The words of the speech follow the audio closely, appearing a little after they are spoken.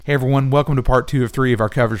Hey everyone, welcome to part 2 of 3 of our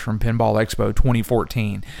coverage from Pinball Expo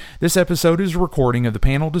 2014. This episode is a recording of the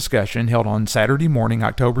panel discussion held on Saturday morning,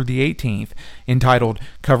 October the 18th, entitled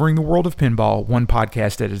Covering the World of Pinball, One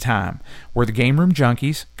Podcast at a Time, where the Game Room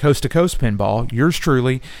Junkies, Coast to Coast Pinball, yours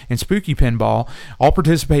truly, and Spooky Pinball all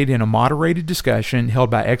participate in a moderated discussion held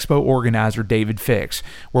by Expo organizer David Fix,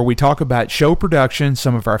 where we talk about show production,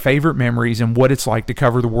 some of our favorite memories, and what it's like to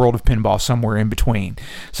cover the world of pinball somewhere in between.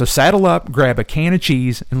 So saddle up, grab a can of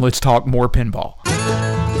cheese, and let's talk more pinball.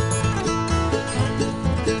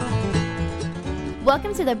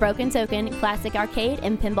 Welcome to the Broken Token Classic Arcade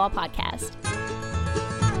and Pinball Podcast.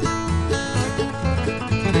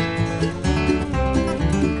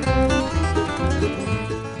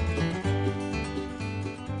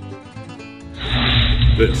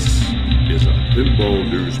 This is a Pinball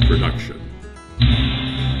News production.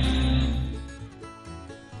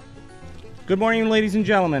 Good morning, ladies and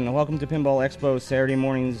gentlemen. Welcome to Pinball Expo Saturday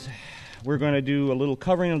mornings. We're going to do a little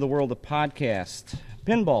covering of the world of podcast,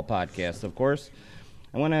 pinball podcast, of course.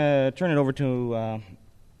 I want to turn it over to,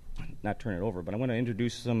 not turn it over, but I want to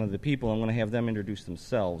introduce some of the people. I want to have them introduce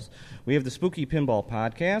themselves. We have the Spooky Pinball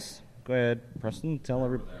Podcast. Go ahead, Preston, tell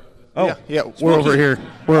everybody. Oh, yeah, we're over here.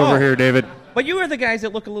 We're over here, David. But you are the guys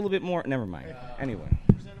that look a little bit more. Never mind. Anyway,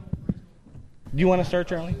 do you want to start,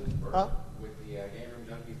 Charlie? With the Game Room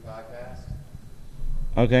Junkies podcast.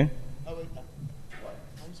 Okay. Oh, wait.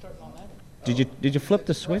 I'm starting on that. Did you flip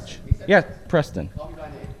the switch? Yeah, Preston.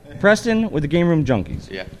 Preston with the Game Room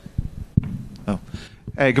Junkies. Yeah. Oh,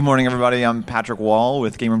 hey, good morning, everybody. I'm Patrick Wall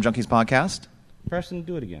with Game Room Junkies podcast. Preston,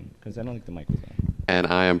 do it again, because I don't think the mic was on. And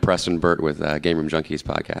I am Preston Burt with Game Room Junkies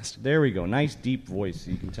podcast. There we go. Nice deep voice.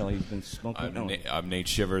 You can tell he's been smoking. I'm Nate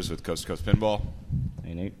Shivers with Coast to Coast Pinball.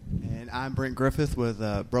 Hey, Nate. And I'm Brent Griffith with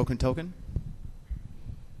Broken Token.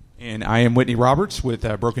 And I am Whitney Roberts with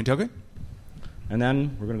Broken Token. And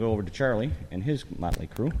then we're going to go over to Charlie and his motley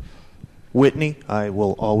crew. Whitney, I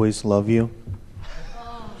will always love you.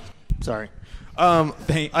 Sorry.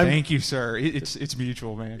 Thank you, sir. It's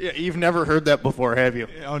mutual, man. Yeah, you've never heard that before, have you?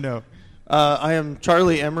 Oh, no. I am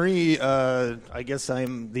Charlie Emery. I guess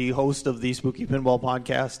I'm the host of the Spooky Pinball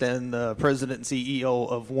podcast and the president and CEO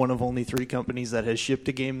of one of only 3 companies that has shipped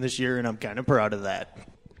a game this year, and I'm kind of proud of that.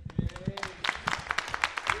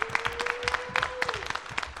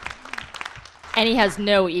 And he has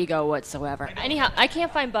no ego whatsoever. Anyhow, I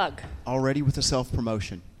can't find Bug. Already with the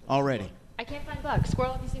self-promotion. Already. I can't find Bug.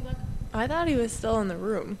 Squirrel, have you seen Bug? I thought he was still in the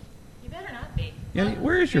room. You better not be. Yeah,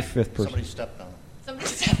 where is your 5th person? Somebody stepped on him. Somebody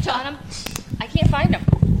stepped on him. I can't find him.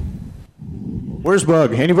 Where's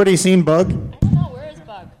Bug? Anybody seen Bug? I don't know. Where is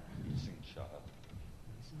Bug?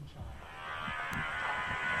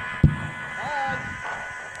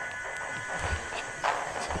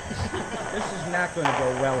 This is not going to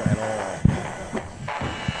go well at all.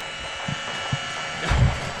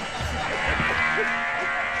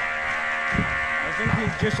 I think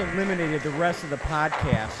we've just eliminated the rest of the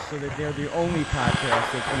podcast so that they're the only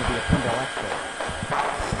podcast that's going to be a Pinball Expo.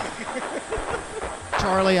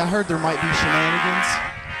 Charlie, I heard there might be shenanigans.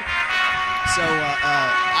 So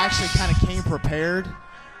I actually kind of came prepared.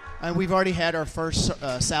 And we've already had our first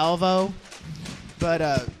salvo.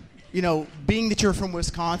 But, being that you're from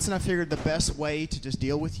Wisconsin, I figured the best way to just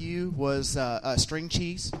deal with you was string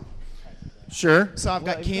cheese. Sure. So I've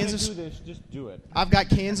got If you're cans gonna of... do this, just do it. I've got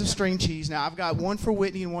cans of string cheese. Now, I've got one for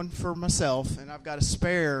Whitney and one for myself, and I've got a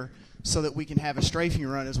spare so that we can have a strafing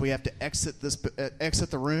run as we have to exit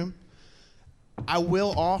the room. I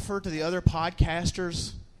will offer to the other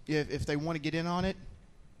podcasters, if they want to get in on it,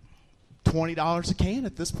 $20 a can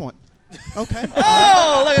at this point. Okay.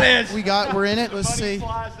 Oh, look at this. We're in it. Let's see.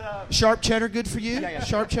 Sharp cheddar, good for you? Yeah.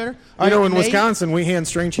 Sharp cheddar? All In right, Nate, Wisconsin, we hand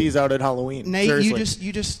string cheese out at Halloween. Nate, Seriously.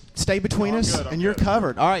 you just stay between us, I'm and you're good.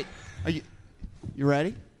 covered. All right. Are you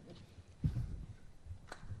ready?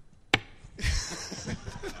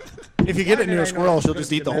 If you get it near a squirrel, she'll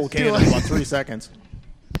just eat the whole can in about 3 seconds.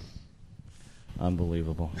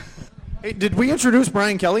 Unbelievable. Hey, did we introduce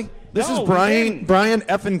Brian Kelly? This No, is we Brian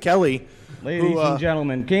effing Kelly. Ladies and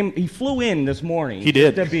gentlemen, he flew in this morning. He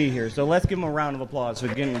did. To be here, so let's give him a round of applause for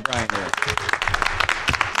getting Brian here.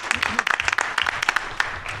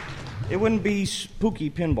 It wouldn't be Spooky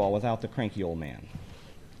Pinball without the cranky old man.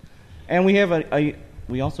 And we have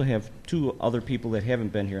we also have 2 other people that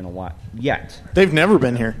haven't been here in a while yet. They've never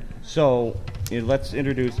been here. So let's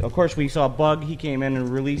introduce. Of course, we saw Bug. He came in and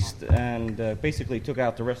released and basically took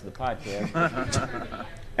out the rest of the podcast.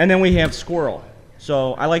 And then we have Squirrel.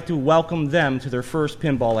 So I like to welcome them to their first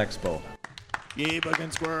Pinball Expo. Yay, Bug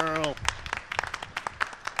and Squirrel.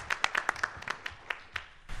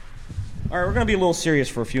 All right, we're going to be a little serious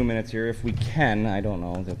for a few minutes here, if we can. I don't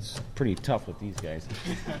know. That's pretty tough with these guys.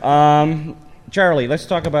 Charlie, let's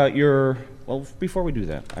talk about your... Well, before we do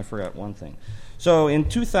that, I forgot one thing. So in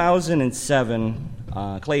 2007,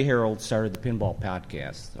 Clay Harold started the Pinball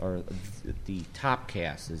Podcast, or the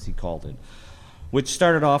Topcast, as he called it, which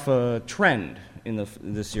started off a trend in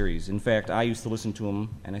the series. In fact, I used to listen to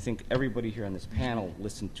him, and I think everybody here on this panel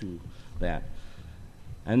listened to that.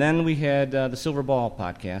 And then we had the Silver Ball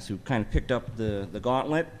Podcast, who kind of picked up the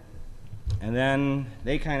gauntlet, and then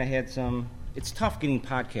they kind of had some... It's tough getting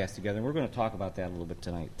podcasts together, and we're going to talk about that a little bit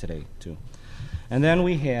today, too. And then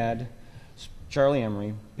we had Charlie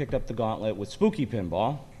Emery picked up the gauntlet with Spooky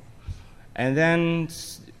Pinball, and then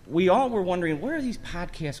we all were wondering, where are these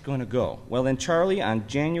podcasts going to go? Well, then Charlie, on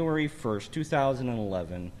January 1st,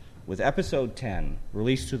 2011, with episode 10,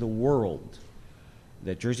 released to the world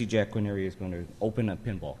that Jersey Jack Quineri is going to open a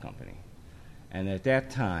pinball company. And at that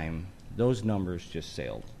time, those numbers just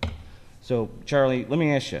sailed. So, Charlie, let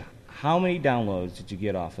me ask you, how many downloads did you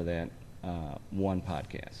get off of that one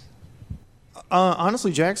podcast?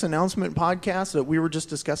 Honestly, Jack's announcement podcast, that we were just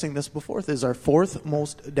discussing this before, is our fourth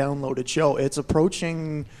most downloaded show. It's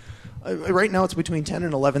approaching, right now it's between 10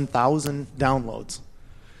 and 11,000 downloads.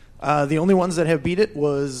 The only ones that have beat it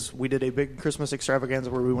was we did a big Christmas extravaganza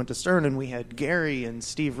where we went to Stern and we had Gary and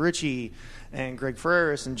Steve Ritchie and Greg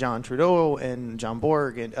Ferreris and John Trudeau and John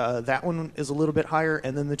Borg. And that one is a little bit higher.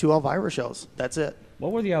 And then the two Elvira shows. That's it.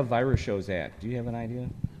 What were the Elvira shows at? Do you have an idea?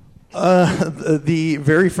 The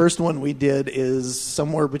very first one we did is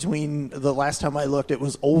somewhere between, the last time I looked, it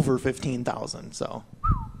was over 15,000. So,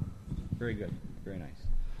 very good, very nice.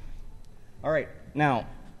 All right, now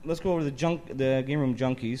let's go over the Game Room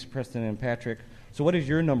Junkies, Preston and Patrick. So, what is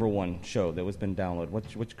your number one show that was been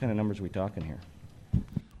downloaded? Which kind of numbers are we talking here?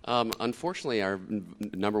 Unfortunately, our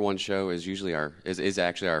number one show is usually is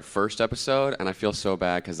actually our first episode, and I feel so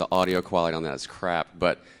bad because the audio quality on that is crap.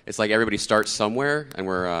 But it's like everybody starts somewhere, and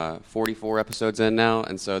we're 44 episodes in now,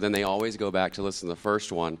 and so then they always go back to listen to the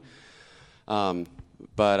first one.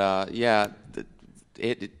 Yeah,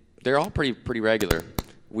 they're all pretty regular.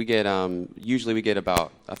 We get usually we get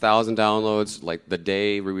about 1,000 downloads like the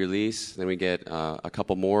day we release. Then we get a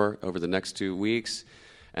couple more over the next 2 weeks,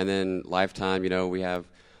 and then lifetime. We have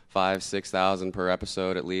 5,000-6,000 per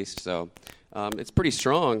episode at least. So it's pretty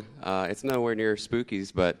strong. It's nowhere near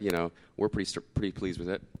Spooky's, but we're pretty pleased with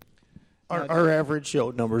it. Our average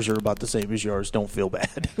show numbers are about the same as yours. Don't feel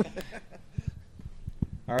bad.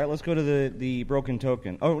 All right, let's go to the Broken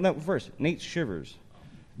Token. Oh, no, first, Nate Shivers.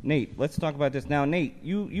 Nate, let's talk about this. Now, Nate,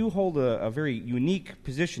 you hold a very unique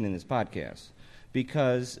position in this podcast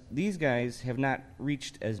because these guys have not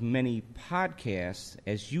reached as many podcasts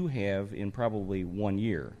as you have in probably 1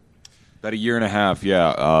 year. About a year and a half,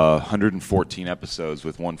 yeah. 114 episodes,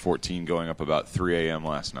 with 114 going up about 3 a.m.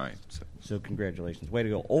 last night. So congratulations. Way to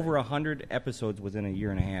go. Over 100 episodes within a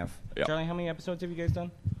year and a half. Yep. Charlie, how many episodes have you guys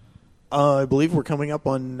done? I believe we're coming up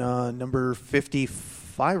on number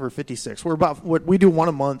 55 or 56. We do one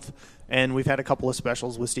a month, and we've had a couple of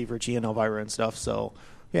specials with Steve Ritchie and Elvira and stuff. So,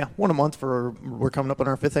 yeah, one a month we're coming up on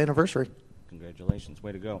our 5th anniversary. Congratulations.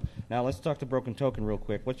 Way to go. Now, let's talk to Broken Token real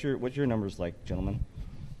quick. What's your numbers like, gentlemen?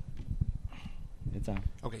 It's on.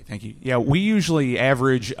 Okay, thank you. Yeah, we usually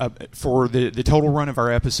average for the total run of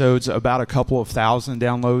our episodes about a couple of thousand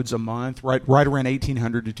downloads a month, right around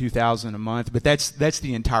 1,800 to 2,000 a month. But that's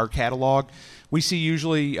the entire catalog. We see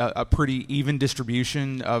usually a pretty even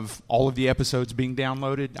distribution of all of the episodes being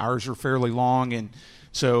downloaded. Ours are fairly long, and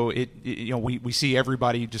so we see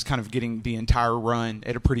everybody just kind of getting the entire run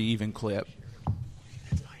at a pretty even clip.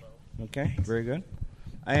 Okay, very good.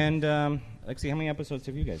 And Lexi, how many episodes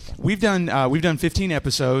have you guys done? We've done 15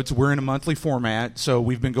 episodes. We're in a monthly format, so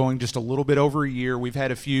we've been going just a little bit over a year. We've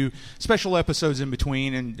had a few special episodes in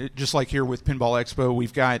between, and just like here with Pinball Expo,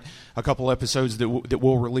 we've got a couple episodes that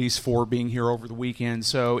we'll release for being here over the weekend.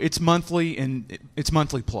 So it's monthly, and it's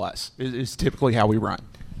monthly plus is typically how we run.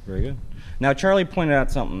 Very good. Now, Charlie pointed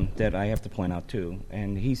out something that I have to point out too,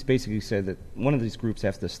 and he's basically said that one of these groups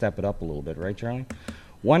has to step it up a little bit, right, Charlie?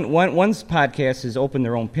 One's podcast has opened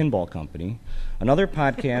their own pinball company. Another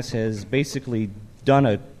podcast has basically done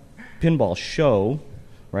a pinball show,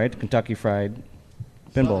 right? Kentucky Fried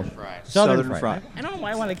Pinball. Southern Fried. I don't know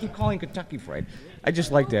why I want to keep calling Kentucky Fried. I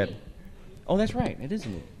just like that. Oh, that's right. It is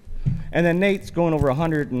new. And then Nate's going over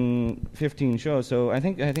 115 shows, so I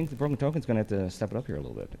think the Broken Token's going to have to step it up here a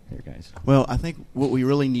little bit, here, guys. Well, I think what we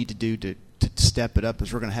really need to do to step it up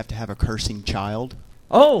is we're going to have a cursing child.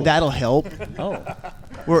 Oh, that'll help.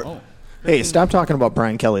 Hey, stop talking about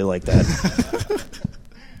Brian Kelly like that.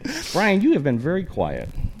 Brian, you have been very quiet.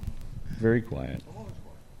 Very quiet.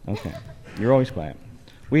 Okay. You're always quiet.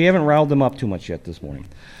 We haven't riled them up too much yet this morning.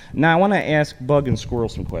 Now, I want to ask Bug and Squirrel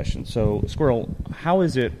some questions. So, Squirrel, how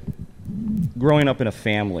is it growing up in a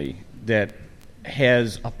family that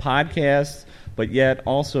has a podcast, but yet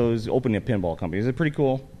also is opening a pinball company? Is it pretty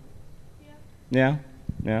cool? Yeah?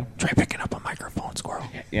 Yeah? Try picking up a microphone, Squirrel.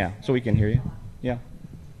 Yeah, so we can hear you. Yeah.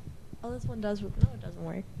 Oh, this one does work. No, it doesn't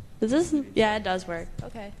work. Is this? Yeah, it does work.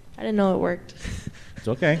 Okay. I didn't know it worked. It's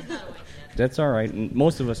okay. That's all right. And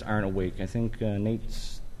most of us aren't awake. I think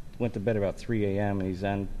Nate's went to bed about 3 a.m. and he's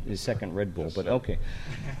on his second Red Bull. But okay.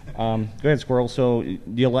 Go ahead, Squirrel. So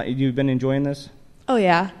you've been enjoying this? Oh,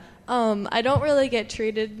 yeah. I don't really get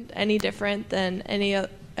treated any different than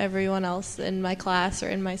everyone else in my class or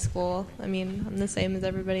in my school. I mean, I'm the same as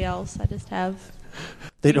everybody else. I just have...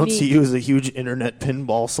 They don't see you as a huge internet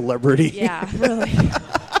pinball celebrity. Yeah, really.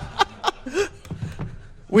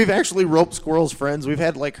 We've actually roped Squirrel's friends. We've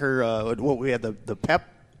had like her, we had the pep,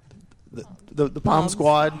 the Palm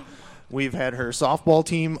Squad. We've had her softball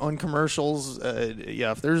team on commercials.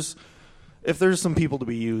 Yeah, if there's some people to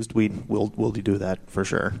be used, we'll do that for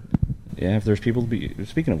sure. Yeah, if there's people to be.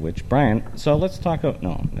 Speaking of which, Brian. So let's talk.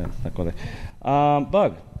 No, let's not go there.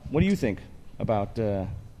 Bug, what do you think about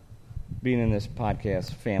being in this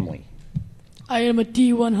podcast family? I am a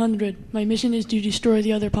D100. My mission is to destroy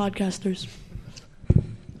the other podcasters.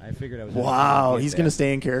 I figured I was. Wow, he's going to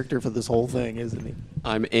stay in character for this whole thing, isn't he?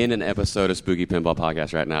 I'm in an episode of Spooky Pinball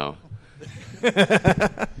Podcast right now.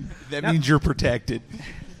 That means you're protected.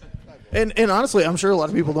 And honestly, I'm sure a lot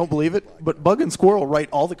of people don't believe it, but Bug and Squirrel write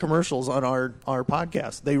all the commercials on our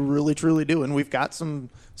podcast. They really, truly do. And we've got some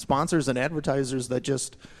sponsors and advertisers that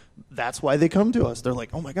just, that's why they come to us. They're like,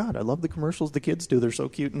 oh, my God, I love the commercials the kids do. They're so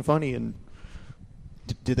cute and funny. And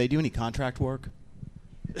do they do any contract work?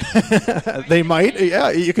 They might.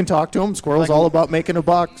 Yeah, you can talk to them. Squirrel's all about making a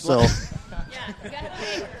buck. So,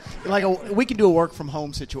 we can do a work from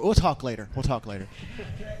home situation. We'll talk later.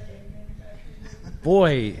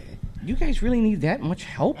 Boy, you guys really need that much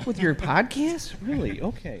help with your podcast? Really?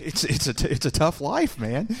 Okay. It's a tough life,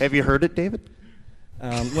 man. Have you heard it, David?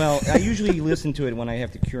 Well, I usually listen to it when I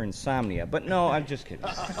have to cure insomnia, but no, I'm just kidding.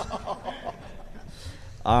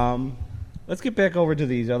 Let's get back over to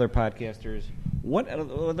these other podcasters.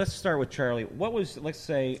 Let's start with Charlie. What was, let's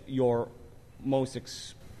say, your most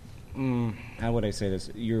how would I say this?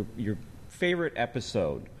 Your favorite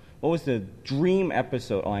episode? What was the dream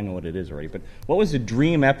episode? Oh, I know what it is already. But what was the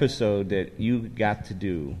dream episode that you got to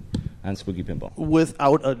do on Spooky Pinball?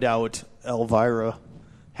 Without a doubt, Elvira.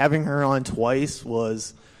 Having her on twice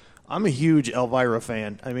was... I'm a huge Elvira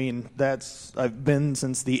fan. I mean, I've been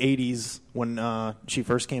since the 80s when she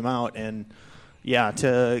first came out. And, yeah,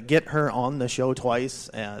 to get her on the show twice,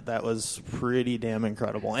 that was pretty damn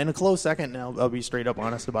incredible. And a close second, now I'll be straight up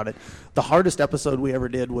honest about it. The hardest episode we ever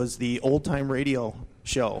did was the Old Time Radio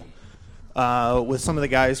show with some of the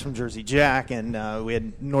guys from Jersey Jack. And we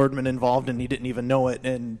had Nordman involved, and he didn't even know it.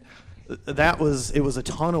 And it was a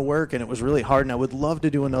ton of work, and it was really hard. And I would love to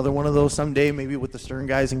do another one of those someday, maybe with the Stern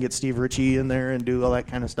guys, and get Steve Ritchie in there and do all that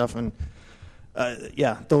kind of stuff. And,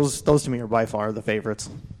 yeah, those to me are by far the favorites.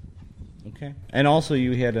 Okay. And also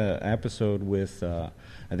you had an episode with, I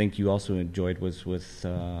think you also enjoyed, was with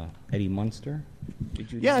Eddie Munster?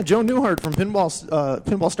 Yeah, Joe Newhart from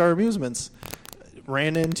Pinball Star Amusements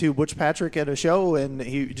ran into Butch Patrick at a show, and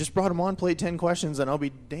he just brought him on, played 10 questions, and I'll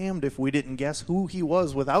be damned if we didn't guess who he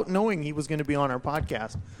was without knowing he was going to be on our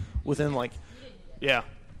podcast within, yeah.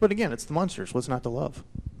 But again, it's the Munsters. What's not to love?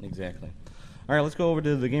 Exactly. All right, let's go over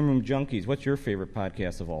to the Game Room Junkies. What's your favorite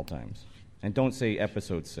podcast of all times? And don't say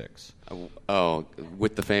episode 6. Oh,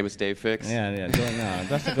 with the famous Dave Fix? Yeah.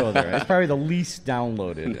 Let's go there. It's probably the least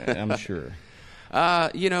downloaded, I'm sure.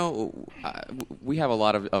 We have a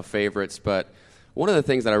lot of favorites, but one of the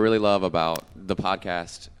things that I really love about the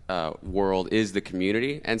podcast world is the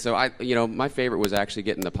community. And so my favorite was actually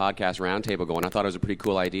getting the podcast roundtable going. I thought it was a pretty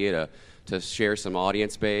cool idea to share some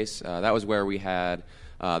audience base. That was where we had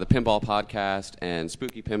the Pinball Podcast and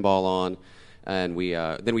Spooky Pinball on. And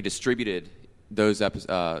then we distributed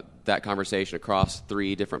that conversation across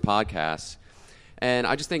 3 different podcasts. And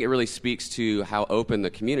I just think it really speaks to how open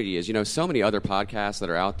the community is. So many other podcasts that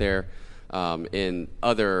are out there in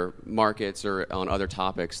other markets or on other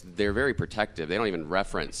topics, they're very protective. They don't even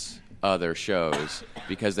reference other shows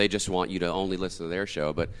because they just want you to only listen to their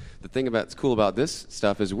show. But the thing that's cool about this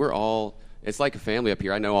stuff is it's like a family up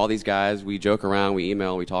here. I know all these guys. We joke around, we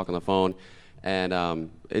email, we talk on the phone.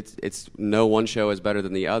 And it's no one show is better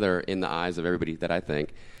than the other in the eyes of everybody that I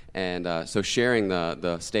think. And so sharing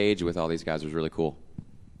the stage with all these guys was really cool.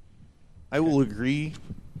 I will agree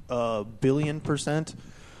 1,000,000,000%.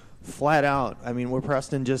 flat out. I mean, what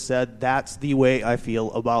Preston just said, that's the way I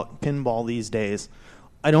feel about pinball these days.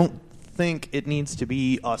 I don't think it needs to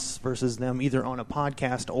be us versus them, either on a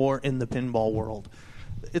podcast or in the pinball world.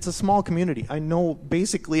 It's a small community. I know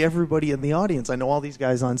basically everybody in the audience. I know all these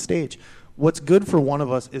guys on stage. What's good for one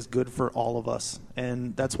of us is good for all of us,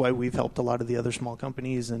 and that's why we've helped a lot of the other small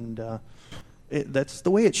companies, and that's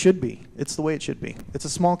the way it should be. It's the way it should be. It's a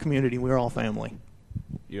small community. We're all family.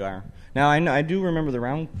 You are. Now, I do remember the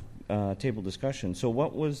round table discussion. So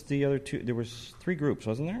what was the other two? There was 3 groups,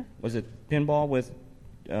 wasn't there? Was it pinball with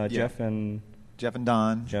Jeff and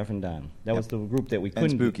Don? Jeff and Don. That was the group that we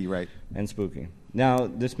couldn't. And Spooky, right. And Spooky. Now,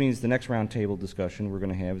 this means the next round table discussion we're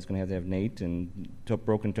going to have is going to have Nate and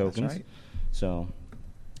Broken Tokens. That's right. So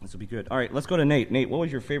this will be good. All right, let's go to Nate. Nate, what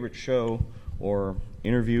was your favorite show or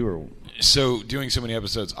interview? Or So doing so many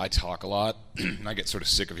episodes, I talk a lot. I get sort of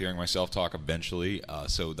sick of hearing myself talk eventually.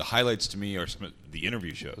 So the highlights to me are some of the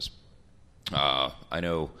interview shows. I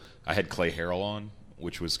know I had Clay Harrell on,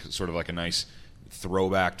 which was sort of like a nice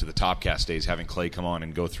throwback to the Topcast days, having Clay come on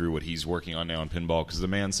and go through what he's working on now in pinball, because the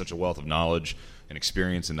man's such a wealth of knowledge and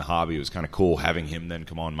experience in the hobby. It was kind of cool having him then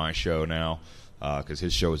come on my show now, because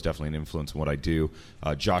his show is definitely an influence in what I do.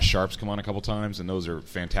 Josh Sharp's come on a couple times, and those are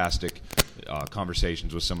fantastic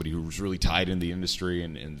conversations with somebody who's really tied in the industry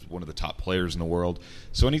and one of the top players in the world.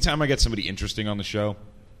 So anytime I get somebody interesting on the show,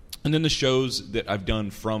 and then the shows that I've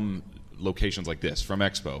done from locations like this, from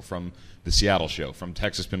Expo, from the Seattle show, from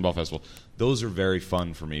Texas Pinball Festival, those are very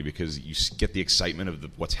fun for me because you get the excitement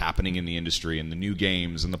of what's happening in the industry and the new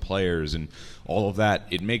games and the players and all of that.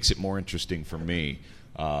 It makes it more interesting for me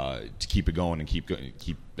to keep it going and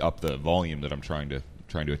keep up the volume that I'm trying to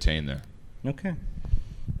attain there. Okay.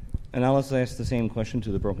 And now let's ask the same question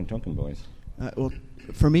to the Broken Token boys. Well,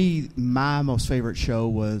 for me, my most favorite show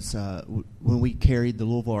was when we carried the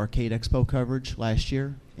Louisville Arcade Expo coverage last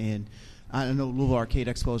year, and I know Louisville Arcade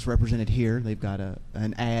Expo is represented here. They've got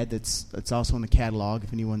an ad that's also in the catalog.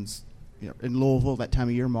 If anyone's in Louisville that time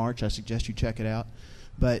of year, March, I suggest you check it out.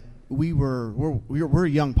 But we're a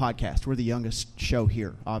young podcast. We're the youngest show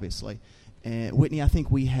here, obviously. And Whitney, I think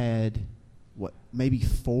we had maybe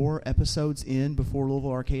 4 episodes in before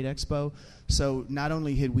Louisville Arcade Expo. So not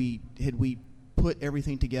only had we put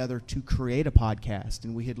everything together to create a podcast,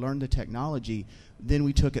 and we had learned the technology, then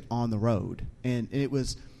we took it on the road, and it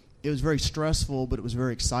was very stressful, but it was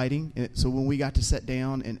very exciting. So when we got to sit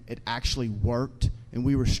down and it actually worked, and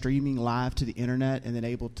we were streaming live to the internet, and then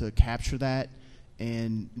able to capture that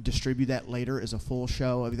and distribute that later as a full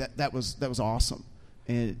show, I mean, that was awesome.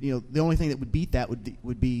 And the only thing that would beat that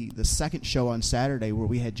would be the second show on Saturday where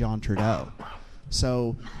we had John Trudeau.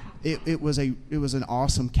 So it was an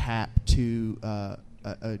awesome cap to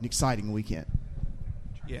an exciting weekend.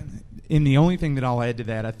 Yeah, and the only thing that I'll add to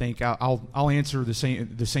that, I think I'll answer the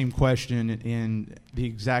same question in the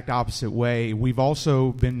exact opposite way. We've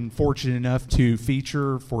also been fortunate enough to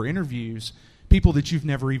feature for interviews people that you've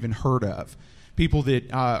never even heard of, people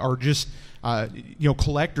that are just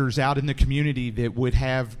collectors out in the community that would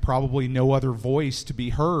have probably no other voice to be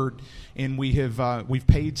heard, and we've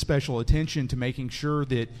paid special attention to making sure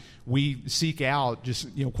that we seek out just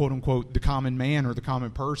quote unquote the common man or the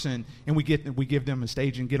common person, and we give them a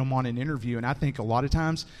stage and get them on an interview. And I think a lot of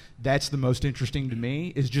times that's the most interesting to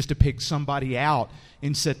me, is just to pick somebody out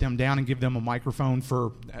and sit them down and give them a microphone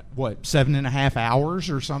for 7.5 hours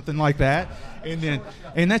or something like that,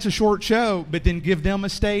 and that's a short show, but then give them a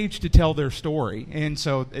stage to tell their story. And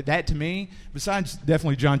so that, to me, besides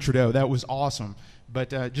definitely John Trudeau, that was awesome.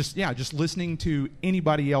 But just listening to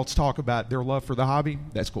anybody else talk about their love for the hobby,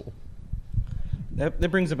 that's cool. That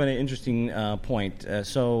brings up an interesting point.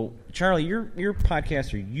 So, Charlie, your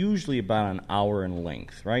podcasts are usually about an hour in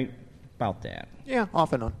length, right? About that. Yeah,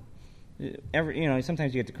 off and on.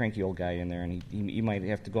 Sometimes you get the cranky old guy in there, and he might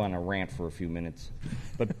have to go on a rant for a few minutes.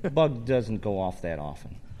 But Bug doesn't go off that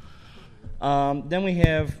often. Then we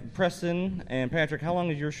have Preston and Patrick. How long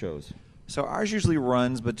is your shows? So ours usually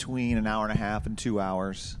runs between an hour and a half and 2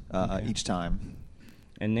 hours each time.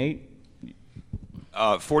 And Nate?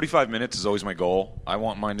 45 minutes is always my goal. I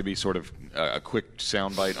want mine to be sort of a quick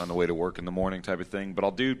soundbite on the way to work in the morning type of thing, but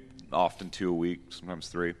I'll do often 2 a week, sometimes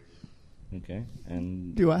 3. Okay.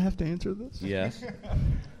 And do I have to answer this? Yes.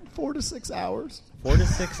 4 to 6 hours. 4 to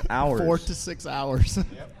 6 hours. 4 to 6 hours.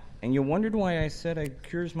 Yep. And you wondered why I said it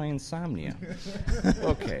cures my insomnia.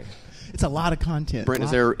 Okay. It's a lot of content. Brent,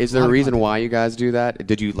 is there a reason why you guys do that?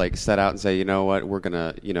 Did you set out and say, you know what, we're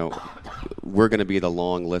gonna be the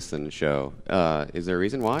long listen show? Is there a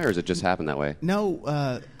reason why, or does it just happen that way? No,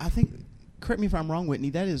 I think. Correct me if I'm wrong,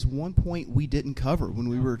 Whitney. That is one point we didn't cover when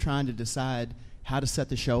we were trying to decide how to set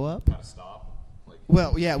the show up. How to stop.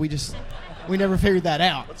 Well, yeah, we never figured that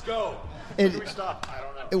out. Let's go. It- Where do we stop? I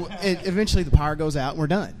don't know. Eventually, the power goes out and we're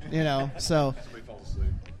done. So Somebody falls asleep.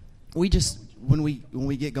 we just when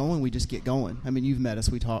we get going, we just get going. I mean, you've met us.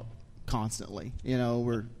 We talk constantly.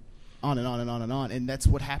 We're on and on and on and on, and that's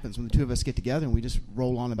what happens when the two of us get together and we just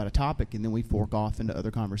roll on about a topic, and then we fork off into other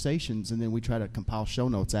conversations, and then we try to compile show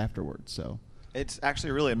notes afterwards. So. It's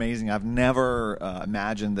actually really amazing. I've never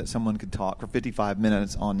imagined that someone could talk for 55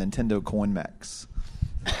 minutes on Nintendo Coin Mechs.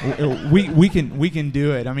 we can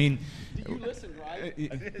do it. I mean, You listen,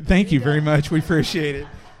 right? thank you very much. We appreciate it.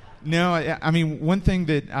 No, I mean, one thing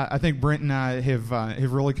that I think Brent and I have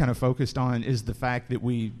really kind of focused on is the fact that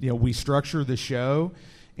we structure the show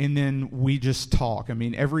and then we just talk. I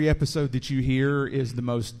mean, every episode that you hear is the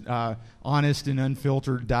most honest and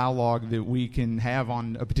unfiltered dialogue that we can have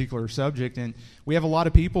on a particular subject. And we have a lot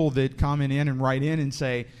of people that comment in and write in and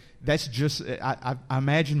say, that's just, I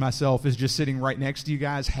imagine myself as just sitting right next to you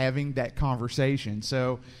guys having that conversation.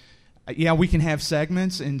 So, yeah, we can have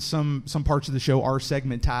segments, and some parts of the show are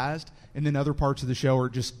segmentized, and then other parts of the show are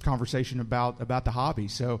just conversation about the hobby.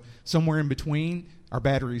 So somewhere in between, our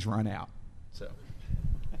batteries run out. So,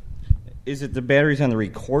 Is it the batteries on the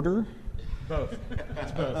recorder? both.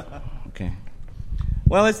 It's both. Okay.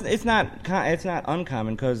 Well, it's not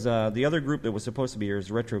uncommon because the other group that was supposed to be here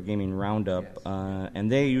is Retro Gaming Roundup,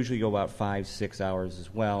 and they usually go about 5-6 hours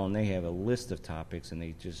as well, and they have a list of topics, and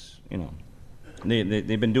they just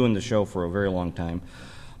they've been doing the show for a very long time.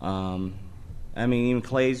 I mean, even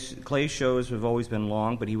Clay's shows have always been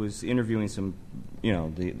long, but he was interviewing some,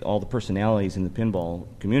 all the personalities in the pinball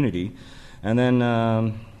community, and then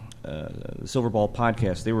the Silver Ball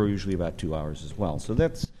podcast, they were usually about 2 hours as well. So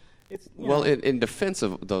that's. Well, in defense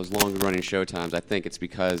of those long-running show times, I think it's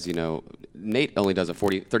because, Nate only does a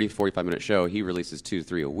 30 to 45-minute show. He releases 2 to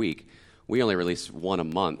 3 a week. We only release 1 a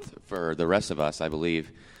month for the rest of us, I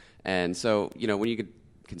believe. And so, when you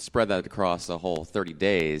can spread that across the whole 30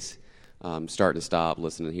 days, start and stop,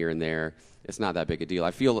 listening here and there, it's not that big a deal.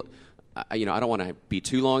 I feel, I don't want to be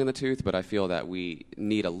too long in the tooth, but I feel that we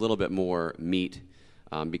need a little bit more meat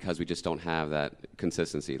because we just don't have that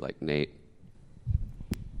consistency like Nate.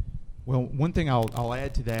 Well, one thing I'll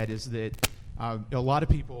add to that is that a lot of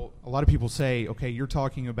people say, okay, you're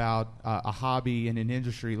talking about a hobby in an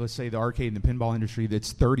industry, let's say the arcade and the pinball industry,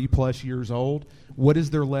 that's 30 plus years old. What is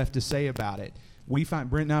there left to say about it?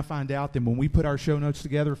 Brent and I find out that when we put our show notes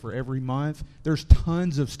together for every month, there's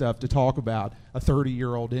tons of stuff to talk about a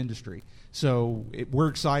 30-year-old industry. So we're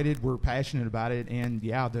excited, we're passionate about it, and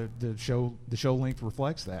yeah, the show length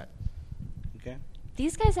reflects that. Okay.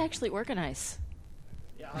 These guys actually organize.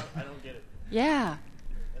 Yeah, I don't get it. Yeah.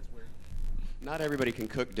 That's weird. Not everybody can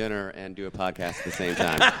cook dinner and do a podcast at the same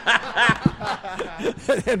time.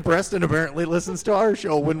 And Preston apparently listens to our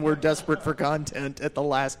show when we're desperate for content at the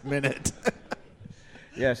last minute.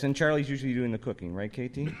 Yes, and Charlie's usually doing the cooking, right,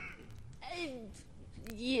 KT?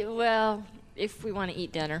 Yeah, well, if we want to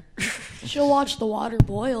eat dinner. She'll watch the water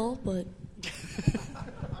boil, but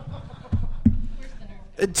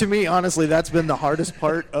To me, honestly, that's been the hardest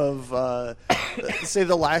part of, say,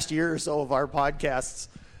 the last year or so of our podcasts.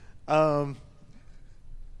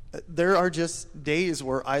 There are just days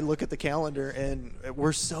where I look at the calendar and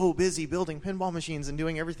we're so busy building pinball machines and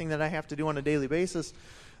doing everything that I have to do on a daily basis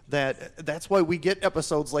that's why we get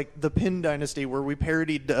episodes like The Pin Dynasty where we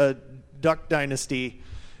parodied Duck Dynasty,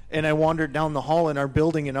 and I wandered down the hall in our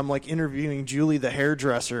building and I'm like interviewing Julie the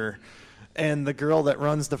hairdresser and the girl that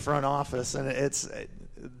runs the front office, and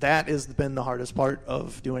that has been the hardest part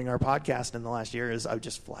of doing our podcast in the last year is I've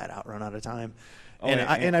just flat out run out of time. Oh,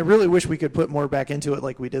 And I really wish we could put more back into it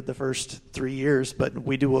like we did the first 3 years, but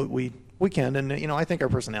we do what we can, and I think our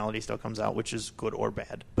personality still comes out, which is good or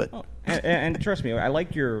bad. But and trust me, I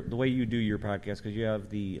like the way you do your podcast because you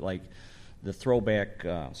have the throwback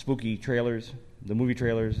spooky trailers, the movie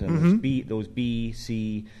trailers, and those B,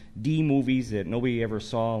 C, D movies that nobody ever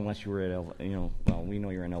saw unless you were at we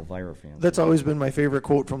know you're an Elvira fan. That's always been my favorite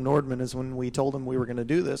quote from Nordman is when we told him we were going to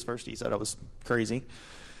do this. First he said I was crazy.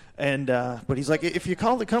 And but he's like, if you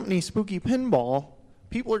call the company Spooky Pinball,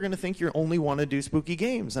 people are going to think you only want to do spooky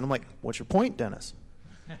games. And I'm like, what's your point, Dennis?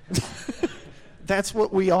 That's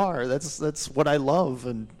what we are. That's what I love.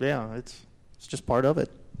 And yeah, it's just part of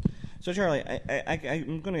it. So Charlie,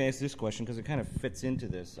 I'm going to ask this question because it kind of fits into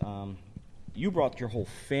this. You brought your whole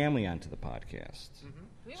family onto the podcast.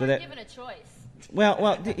 We So weren't that- given a choice.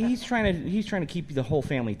 Well, he's trying to keep the whole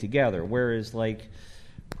family together. Whereas, like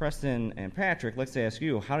Preston and Patrick, let's ask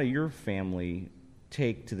you, how do your family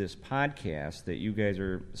take to this podcast that you guys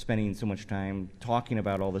are spending so much time talking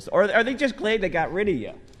about all this? Or are they just glad they got rid of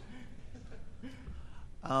you?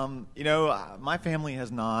 My family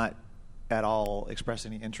has not at all expressed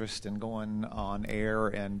any interest in going on air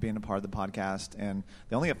and being a part of the podcast. And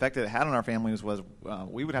the only effect that it had on our families was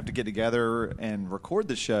we would have to get together and record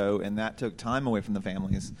the show, and that took time away from the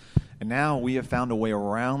families. And now we have found a way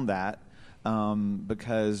around that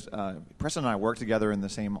because Preston and I work together in the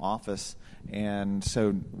same office. And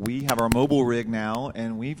so we have our mobile rig now,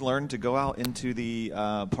 and we've learned to go out into the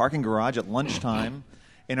parking garage at lunchtime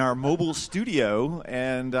in our mobile studio,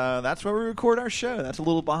 and that's where we record our show. That's a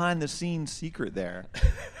little behind-the-scenes secret there.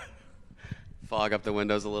 Fog up the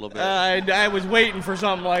windows a little bit. I was waiting for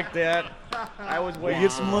something like that. I was waiting. We'll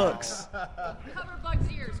get some looks. Cover Bug's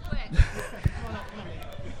ears, quick.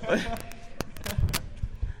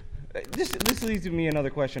 This leads to me another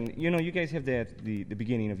question. You guys have that the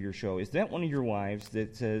beginning of your show. Is that one of your wives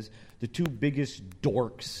that says the two biggest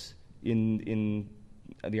dorks in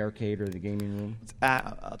the arcade or the gaming room?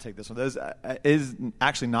 I'll take this one. That is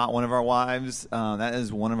actually not one of our wives. That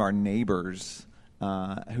is one of our neighbors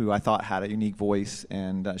who I thought had a unique voice,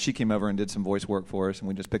 and she came over and did some voice work for us, and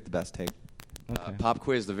we just picked the best tape. Okay. Pop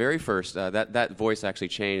quiz, the very first, that voice actually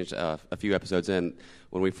changed a few episodes in.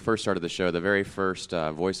 When we first started the show, the very first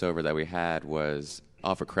voiceover that we had was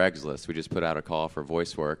off of Craigslist. We just put out a call for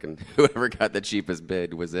voice work, and whoever got the cheapest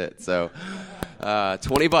bid was it. So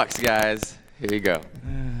 $20, guys. Here you go.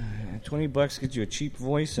 $20 gets you a cheap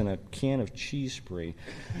voice and a can of cheese spray.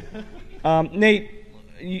 Nate,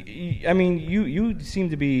 you seem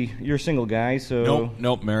to be, you're a single guy, so...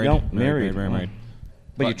 Nope, married. Nope, married.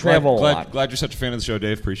 But you travel a lot. Glad you're such a fan of the show,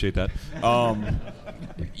 Dave. Appreciate that.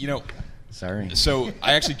 Sorry. So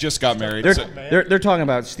I actually just got married. They're talking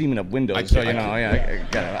about steaming up windows,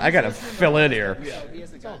 I gotta fill it here.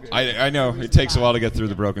 I know it takes a while to get through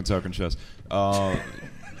the Broken Token shows.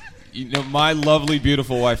 My lovely,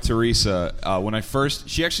 beautiful wife Teresa.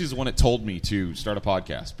 She actually is the one that told me to start a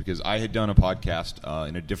podcast because I had done a podcast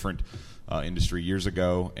in a different industry years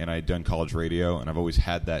ago, and I had done college radio, and I've always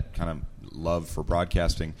had that kind of love for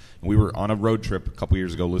broadcasting. And we were on a road trip a couple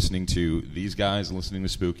years ago listening to these guys and listening to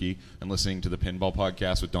Spooky and listening to the Pinball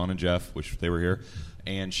Podcast with Don and Jeff, which they were here.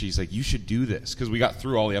 And she's like, you should do this. Because we got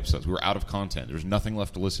through all the episodes. We were out of content. There was nothing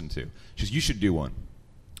left to listen to. She goes, you should do one.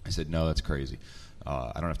 I said, no, that's crazy.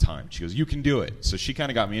 I don't have time. She goes, you can do it. So she kind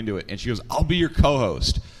of got me into it. And she goes, I'll be your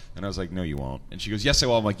co-host. And I was like, no, you won't. And she goes, yes, I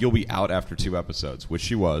will. I'm like, you'll be out after 2 episodes, which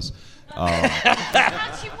she was.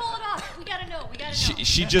 How'd she pull it off? We gotta know.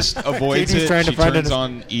 She just avoids it. She turns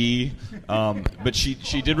on E. But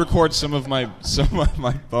she did record some of my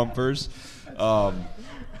bumpers.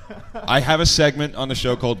 I have a segment on the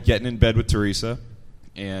show called Getting in Bed with Teresa.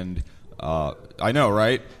 And I know,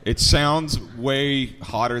 right? It sounds way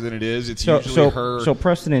hotter than it is. It's usually her. So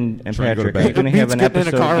Preston and Patrick are going to have an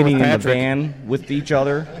episode getting in the van with each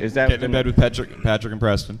other. Is that Getting in Bed with Patrick and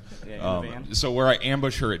Preston? So where I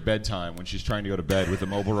ambush her at bedtime when she's trying to go to bed with a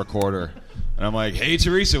mobile recorder, and I'm like, "Hey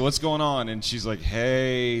Teresa, what's going on?" And she's like,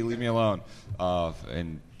 "Hey, leave me alone."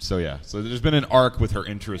 And so there's been an arc with her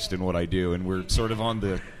interest in what I do, and we're sort of on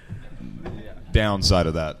the downside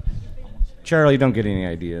of that. Charlie, don't get any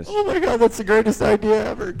ideas. Oh my God, that's the greatest idea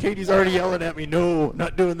ever. Katie's already yelling at me. No,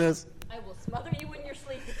 not doing this. I will smother you in your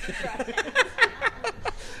sleep if you try.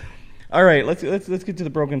 All right, let's get to the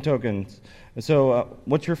Broken Tokens. So,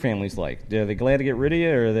 what's your family's like? Are they glad to get rid of you,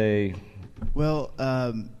 or are they? Well,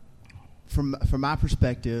 from my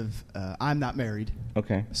perspective, I'm not married.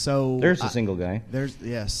 Okay. So there's a single guy.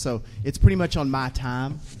 Yes. So it's pretty much on my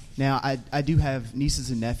time. Now I do have nieces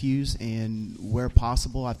and nephews, and where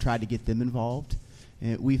possible, I've tried to get them involved.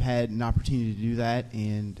 And we've had an opportunity to do that,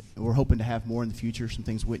 and we're hoping to have more in the future. Some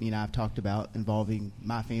things Whitney and I have talked about involving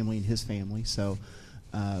my family and his family. So.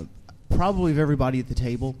 Probably of everybody at the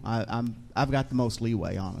table, I've got the most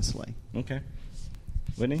leeway, honestly. Okay.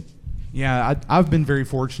 Whitney? Yeah, I've been very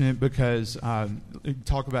fortunate because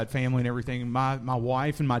talk about family and everything. My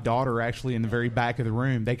wife and my daughter are actually in the very back of the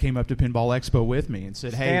room. They came up to Pinball Expo with me and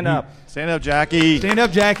said, "Hey, stand up, Jackie! Stand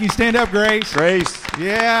up, Jackie! Stand up, Grace! Grace!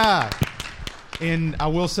 Yeah." And I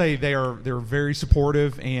will say they're very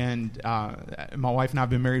supportive. And my wife and I have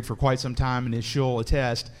been married for quite some time, and as she'll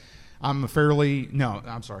attest, I'm a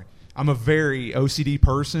very OCD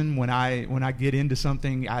person. When I get into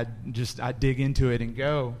something, I dig into it and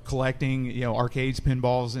go collecting, arcades,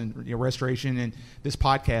 pinballs, and restoration. And this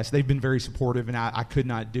podcast, they've been very supportive, and I could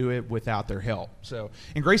not do it without their help. So,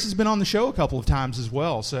 and Grace has been on the show a couple of times as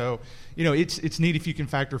well. So, it's neat if you can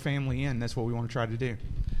factor family in. That's what we want to try to do.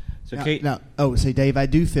 So, Kate, Dave, I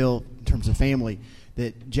do feel in terms of family,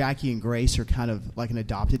 that Jackie and Grace are kind of like an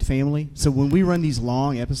adopted family. So when we run these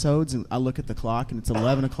long episodes, and I look at the clock, and it's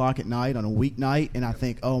 11 o'clock at night on a weeknight, and I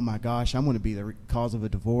think, oh my gosh, I'm going to be the cause of a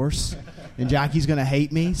divorce, and Jackie's going to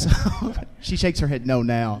hate me. So she shakes her head no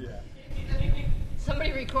now.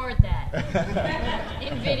 Somebody record that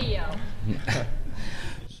in video.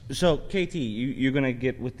 So, KT, you're going to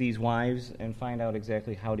get with these wives and find out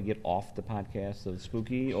exactly how to get off the podcast of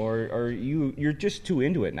Spooky, or you're just too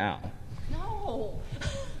into it now? No.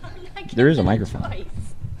 I'm not giving There is a microphone. choice.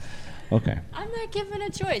 Okay. I'm not given a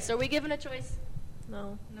choice. Are we given a choice?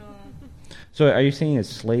 No. So, are you saying it's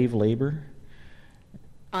slave labor?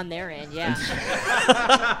 On their end, yeah.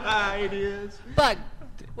 It is. Bug,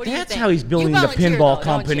 what do you think? That's how he's building You the volunteer, pinball though,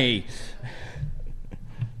 company.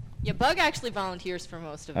 Yeah, Bug actually volunteers for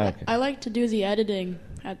most of it. I like to do the editing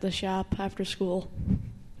at the shop after school.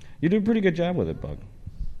 You do a pretty good job with it, Bug.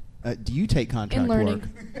 Do you take contract In learning.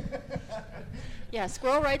 work? Yeah,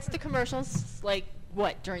 Squirrel writes the commercials, like,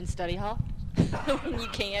 what, during study hall? When you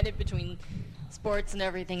can, in between sports and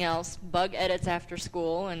everything else. Bug edits after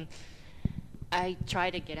school, and I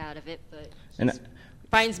try to get out of it, but And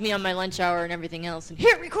finds me on my lunch hour and everything else, and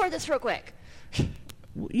here, record this real quick.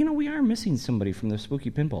 you know, we are missing somebody from the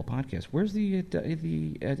Spooky Pinball podcast. Where's the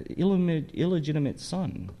illegitimate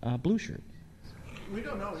son, Blue Shirt? We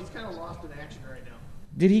don't know. He's kind of lost in action right now.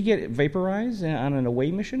 Did he get vaporized on an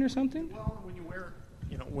away mission or something? Well,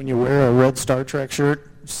 when you wear a red Star Trek shirt,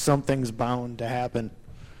 something's bound to happen.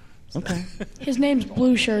 Okay. His name's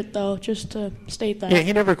Blue Shirt, though, just to state that. Yeah,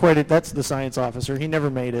 he never quit it. That's the science officer. He never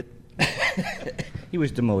made it. He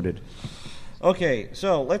was demoted. Okay,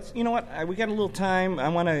 so let's. You know what? We got a little time. I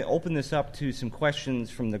want to open this up to some questions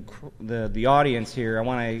from the audience here. I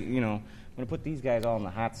want to, I'm going to put these guys all in the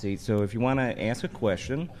hot seat. So if you want to ask a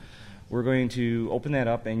question, we're going to open that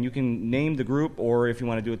up, and you can name the group, or if you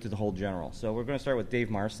want to do it to the whole general. So we're going to start with Dave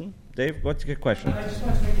Marson. Dave, what's your question? I just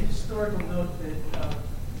want to make a historical note that,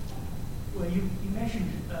 you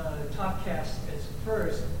mentioned Topcast as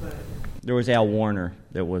first, but There was Al Warner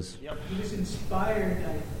that was. he was inspired,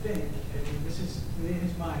 I think, this is within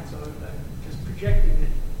his mind, so I'm just projecting that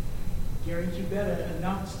Gary Cubetta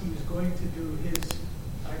announced he was going to do his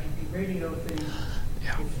RGB radio thing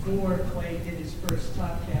before Clay did his first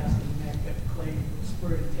Topcast, and that got Clay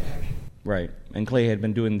spurred into action. Right, and Clay had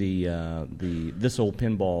been doing the This Old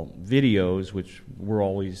Pinball videos, which were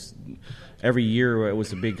always, every year it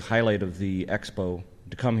was a big highlight of the expo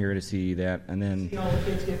to come here to see that, and then. See all the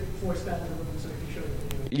kids get forced out of the room so they can show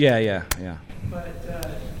the video. Yeah.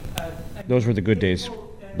 But Those were the good days,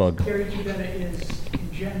 Bug. Gary Cubetta is,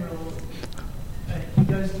 in general, he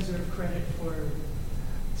does deserve credit for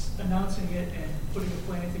announcing it and putting the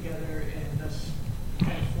plan together and thus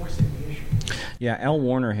kind of forcing the issue. Yeah, Al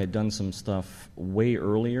Warner had done some stuff way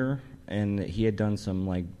earlier, and he had done some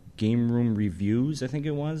like game room reviews, I think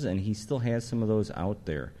it was, and he still has some of those out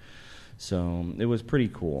there. So it was pretty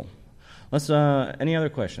cool. Let's. Any other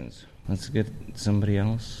questions? Let's get somebody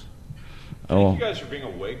else. Thank you guys for being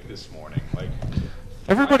awake this morning. Like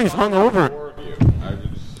everybody's hungover. I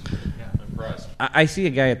was impressed. I see a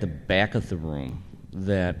guy at the back of the room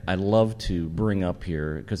that I'd love to bring up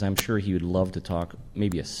here because I'm sure he would love to talk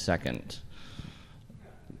maybe a second.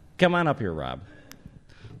 Come on up here, Rob.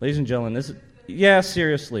 Ladies and gentlemen, this is... Yeah,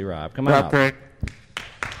 seriously, Rob. Come on up. Craig.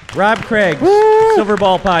 Rob Craig, Silver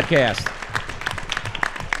Ball Podcast.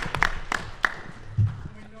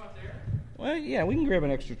 Well, yeah, we can grab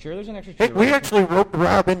an extra chair. There's an extra chair. Hey, we actually roped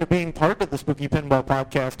Rob into being part of the Spooky Pinball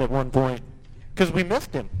Podcast at one point because we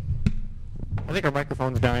missed him. I think our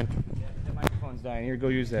microphone's dying. Yeah, the microphone's dying. Here, go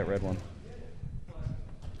use that red one.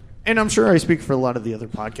 And I'm sure I speak for a lot of the other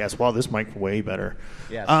podcasts. Wow, this mic way better.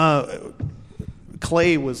 Yeah.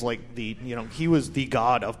 Clay was like he was the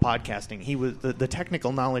god of podcasting. He was the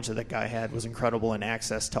technical knowledge that guy had was incredible, and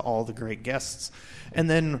access to all the great guests. And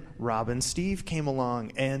then Rob and Steve came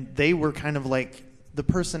along, and they were kind of like the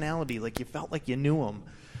personality. Like you felt like you knew them.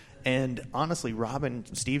 And honestly, Rob and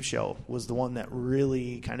Steve's show was the one that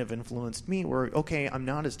really kind of influenced me. Where okay, I'm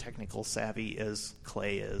not as technical savvy as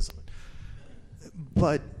Clay is,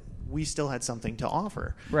 but we still had something to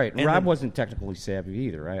offer. Right. And Rob then, wasn't technically savvy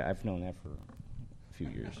either. I've known that for a few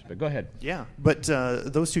years. But go ahead. Yeah. But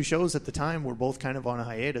those two shows at the time were both kind of on a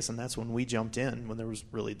hiatus, and that's when we jumped in when there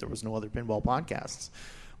was no other pinball podcasts.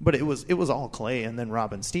 But it was all Clay and then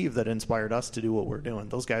Rob and Steve that inspired us to do what we're doing.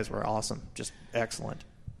 Those guys were awesome. Just excellent.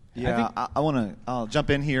 Yeah, I'll jump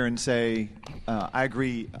in here and say I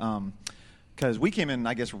agree because we came in,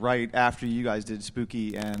 I guess, right after you guys did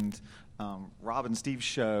Spooky, and Rob and Steve's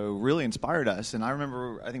show really inspired us. And I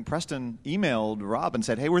remember, I think Preston emailed Rob and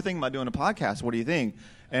said, hey, we're thinking about doing a podcast. What do you think?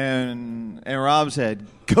 And Rob said,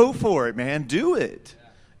 go for it, man. Do it.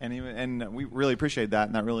 And we really appreciate that,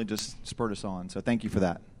 and that really just spurred us on. So thank you for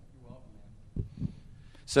that.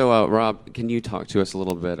 So, Rob, can you talk to us a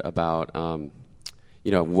little bit about,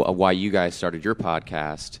 why you guys started your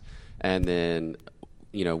podcast, and then,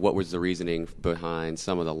 what was the reasoning behind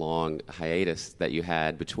some of the long hiatus that you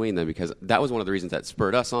had between them? Because that was one of the reasons that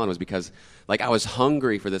spurred us on, was because, I was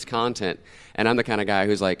hungry for this content, and I'm the kind of guy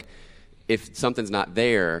who's like, if something's not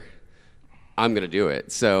there, I'm going to do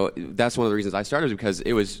it. So that's one of the reasons I started, because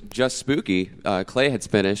it was just Spooky. Clay had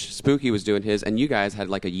finished. Spooky was doing his, and you guys had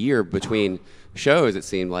a year between shows, it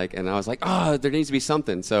seemed like. And I was like, there needs to be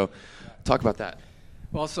something. So talk about that.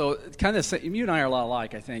 Well, so kind of, you and I are a lot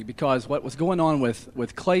alike, I think, because what was going on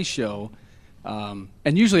with Clay's show, and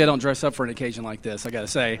usually I don't dress up for an occasion like this, I got to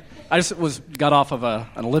say. I just got off of an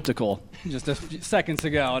elliptical just a few seconds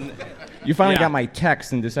ago. And you finally got my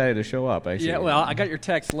text and decided to show up, I see. Yeah, well, I got your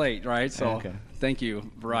text late, right? So okay. Thank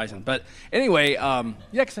you, Verizon. But anyway,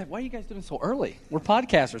 because why are you guys doing so early? We're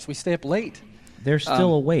podcasters. We stay up late. They're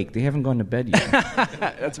still awake. They haven't gone to bed yet.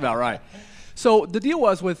 That's about right. So the deal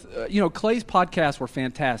was with, Clay's podcasts were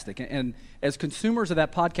fantastic. And as consumers of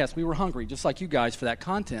that podcast, we were hungry, just like you guys, for that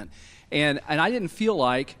content. And I didn't feel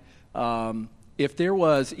like if there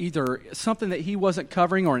was either something that he wasn't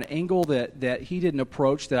covering or an angle that he didn't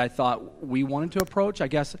approach that I thought we wanted to approach. I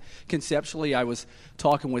guess conceptually I was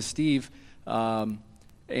talking with Steve, and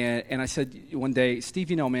I said one day,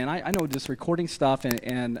 Steve, man, I know this recording stuff,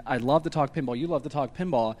 and I love to talk pinball. You love to talk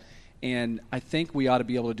pinball. And I think we ought to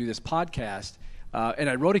be able to do this podcast. And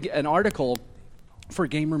I wrote an article for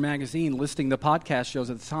Gamer Magazine listing the podcast shows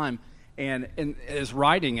at the time. And as I'm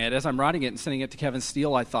writing it and sending it to Kevin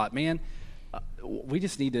Steele, I thought, man, we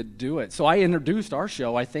just need to do it. So I introduced our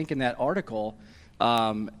show, I think, in that article.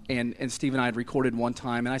 And Steve and I had recorded one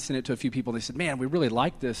time, and I sent it to a few people. They said, man, we really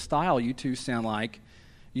like this style. You two sound like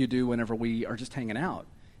you do whenever we are just hanging out.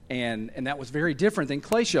 And that was very different than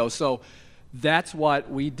Clay's show. So that's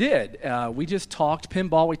what we did. We just talked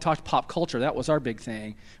pinball. We talked pop culture. That was our big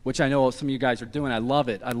thing, which I know some of you guys are doing. I love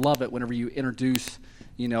it. I love it whenever you introduce,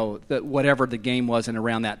 whatever the game was and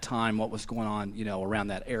around that time, what was going on, around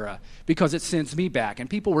that era, because it sends me back. And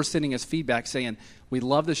people were sending us feedback saying, we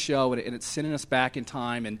love the show, and it's sending us back in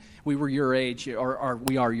time, and we were your age, or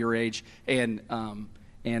we are your age, and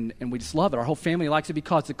we just love it. Our whole family likes it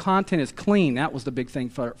because the content is clean. That was the big thing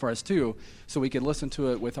for us, too, so we could listen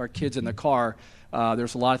to it with our kids in the car.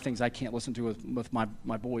 There's a lot of things I can't listen to with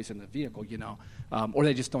my boys in the vehicle, or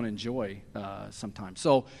they just don't enjoy sometimes.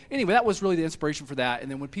 So anyway, that was really the inspiration for that. And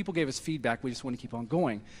then when people gave us feedback, we just wanted to keep on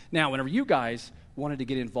going. Now, whenever you guys wanted to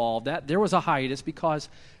get involved, there was a hiatus because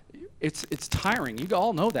it's tiring. You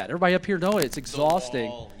all know that. Everybody up here know it. It's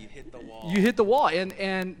exhausting. You hit the wall,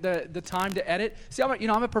 and the time to edit. See,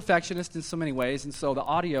 I'm a perfectionist in so many ways, and so the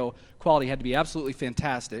audio quality had to be absolutely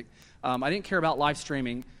fantastic. I didn't care about live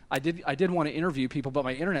streaming. I did want to interview people, but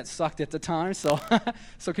my internet sucked at the time. So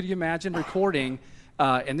could you imagine recording?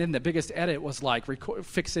 And then the biggest edit was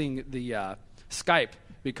fixing the Skype,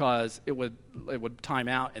 because it would time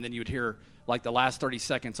out, and then you'd hear the last 30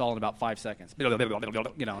 seconds all in about 5 seconds.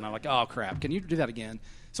 And I'm like, oh crap, can you do that again?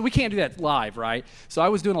 So we can't do that live, right? So I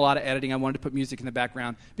was doing a lot of editing. I wanted to put music in the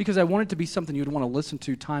background because I wanted it to be something you'd want to listen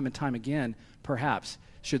to time and time again, perhaps,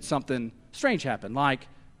 should something strange happen, like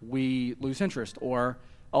we lose interest, or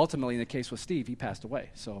ultimately in the case with Steve, he passed away.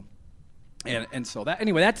 So and so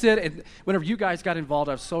that's it. And whenever you guys got involved,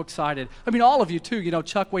 I was so excited. I mean, all of you too,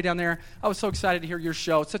 Chuck way down there. I was so excited to hear your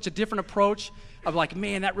show. It's such a different approach. I'm like,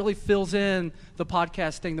 man, that really fills in the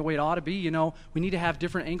podcast thing the way it ought to be. We need to have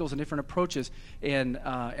different angles and different approaches, and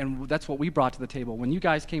that's what we brought to the table. When you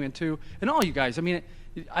guys came in too, and all you guys,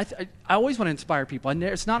 I always want to inspire people.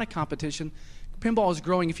 It's not a competition. Pinball is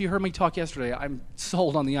growing. If you heard me talk yesterday, I'm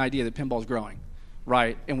sold on the idea that pinball is growing,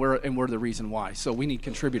 right? And we're the reason why. So we need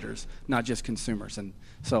contributors, not just consumers. And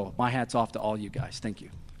so my hat's off to all you guys. Thank you.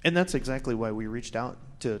 And that's exactly why we reached out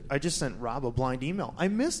to. I just sent Rob a blind email. I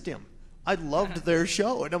missed him. I loved their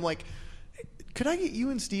show, and I'm like, could I get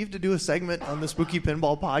you and Steve to do a segment on the Spooky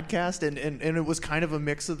Pinball podcast? And it was kind of a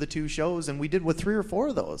mix of the two shows, and we did with 3 or 4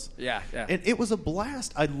 of those. Yeah. And it was a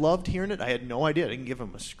blast. I loved hearing it. I had no idea. I didn't give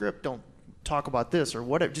him a script. Don't talk about this or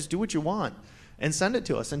whatever. Just do what you want and send it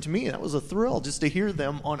to us. And to me, that was a thrill just to hear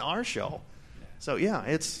them on our show. So, yeah,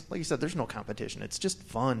 it's like you said, there's no competition. It's just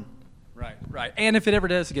fun. Right. And if it ever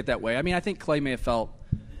does get that way, I think Clay may have felt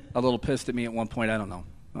a little pissed at me at one point. I don't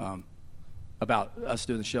know. About us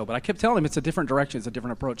doing the show, but I kept telling him it's a different direction, it's a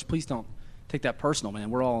different approach. Please don't take that personal, man.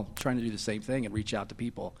 We're all trying to do the same thing and reach out to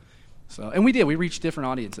people. So, and we did. We reached different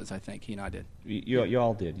audiences. I think he and I did. You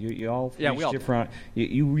all did. You all Yeah, reached we all different.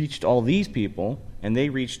 You reached all these people, and they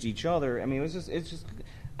reached each other. I mean, it's just.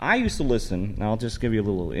 I used to listen. And I'll just give you a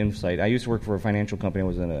little insight. I used to work for a financial company. I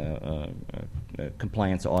was a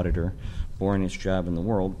compliance auditor, boringest job in the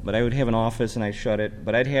world. But I would have an office, and I'd shut it.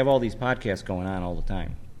 But I'd have all these podcasts going on all the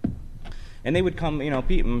time. And they would come,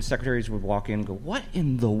 people, secretaries would walk in and go, what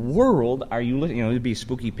in the world are you listening? There'd be a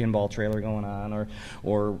spooky pinball trailer going on,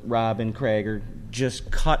 or Rob and Craig are just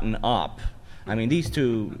cutting up. I mean, these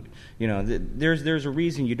two, there's a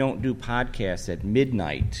reason you don't do podcasts at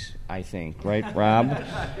midnight, I think, right, Rob?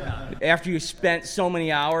 After you spent so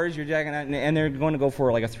many hours, you're jacking out, and they're going to go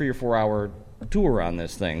for like a 3 or 4 hour tour on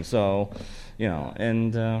this thing. So,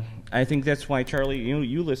 and I think that's why, Charlie,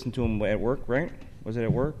 you listen to them at work, right? Was it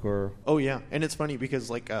at work or? Oh yeah, and it's funny because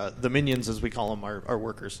the minions, as we call them, are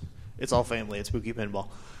workers. It's all family at Spooky Pinball.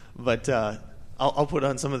 But I'll put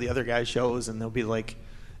on some of the other guys' shows, and they'll be like,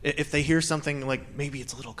 if they hear something like maybe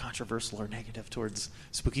it's a little controversial or negative towards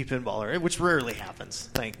Spooky Pinball, which rarely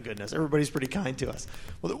happens, thank goodness. Everybody's pretty kind to us.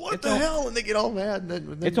 Well, what the hell? And they get all mad. And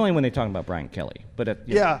then it's only when they talk about Brian Kelly. But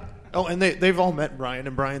yeah. Oh, and they've all met Brian,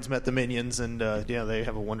 and Brian's met the minions, and they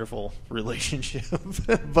have a wonderful relationship.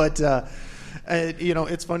 But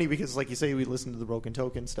it's funny because, like you say, we listen to the Broken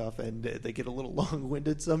Token stuff, and they get a little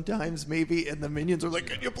long-winded sometimes, maybe. And the minions are like,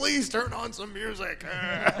 "Can you please turn on some music?"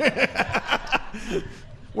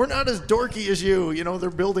 We're not as dorky as you. They're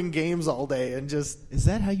building games all day and just. Is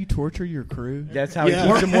that how you torture your crew? That's how you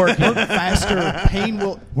keep them working. Work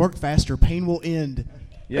faster. Pain will end.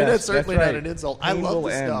 Yes, and that's certainly that's right. not an insult. I love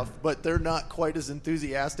the stuff, but they're not quite as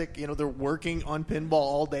enthusiastic. They're working on pinball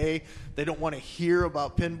all day. They don't want to hear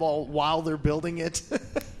about pinball while they're building it.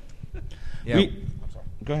 Yeah.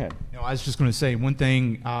 Go ahead. I was just going to say one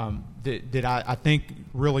thing that I think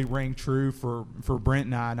really rang true for Brent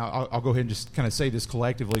and I, and I'll go ahead and just kind of say this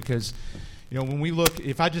collectively because, when we look,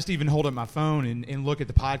 if I just even hold up my phone and look at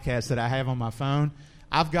the podcast that I have on my phone,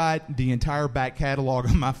 I've got the entire back catalog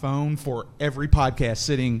on my phone for every podcast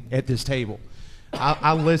sitting at this table.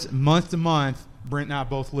 I listen month to month. Brent and I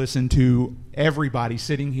both listen to everybody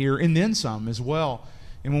sitting here, and then some as well.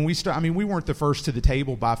 And when we start, we weren't the first to the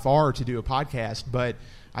table by far to do a podcast, but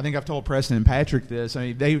I think I've told Preston and Patrick this.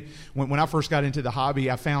 When I first got into the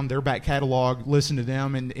hobby, I found their back catalog, listened to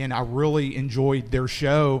them, and I really enjoyed their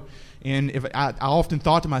show. And if I often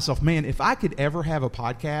thought to myself, man, if I could ever have a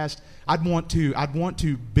podcast, I'd want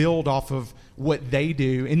to build off of what they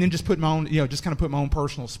do, and then just put my own, just kind of put my own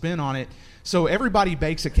personal spin on it. So everybody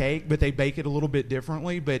bakes a cake, but they bake it a little bit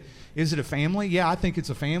differently. But is it a family? Yeah, I think it's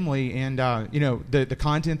a family, and the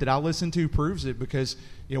content that I listen to proves it because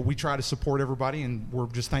we try to support everybody, and we're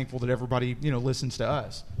just thankful that everybody listens to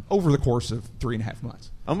us over the course of 3.5 months.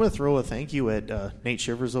 I'm going to throw a thank you at Nate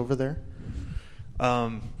Shivers over there.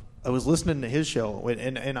 I was listening to his show,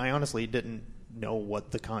 and I honestly didn't know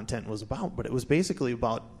what the content was about, but it was basically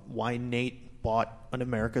about why Nate bought an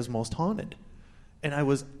America's Most Haunted. And I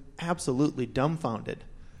was absolutely dumbfounded.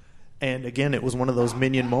 And again, it was one of those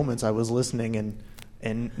minion moments. I was listening,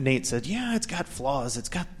 and Nate said, yeah, it's got flaws. It's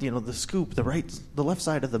got, the scoop, the left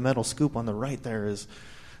side of the metal scoop on the right there is,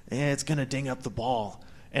 it's going to ding up the ball.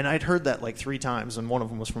 And I'd heard that like 3 times, and one of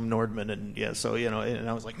them was from Nordman, and and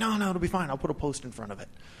I was like, no, it'll be fine. I'll put a post in front of it.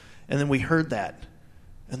 And then we heard that,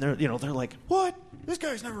 and they're like, what? This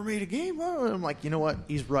guy's never made a game? And I'm like, you know what?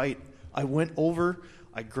 He's right. I went over,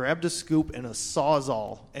 I grabbed a scoop and a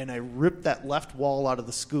Sawzall, and I ripped that left wall out of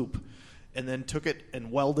the scoop, and then took it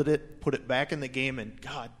and welded it, put it back in the game, and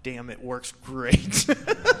god damn, it works great.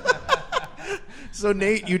 So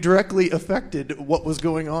Nate, you directly affected what was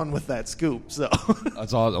going on with that scoop. So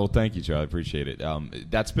that's all. Oh, thank you, Charlie. I appreciate it.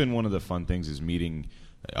 That's been one of the fun things is meeting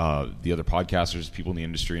the other podcasters, people in the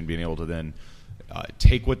industry, and being able to then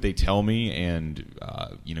take what they tell me and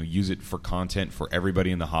use it for content for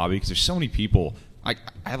everybody in the hobby. Because there's so many people. I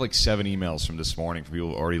have like 7 emails from this morning from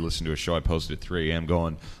people who already listened to a show I posted at 3 a.m.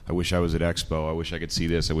 going, I wish I was at Expo. I wish I could see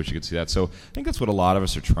this. I wish I could see that. So I think that's what a lot of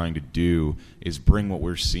us are trying to do is bring what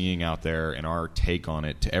we're seeing out there and our take on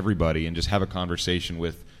it to everybody and just have a conversation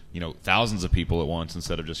with thousands of people at once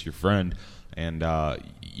instead of just your friend. And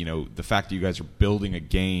the fact that you guys are building a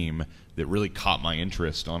game that really caught my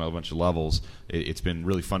interest on a bunch of levels, it's been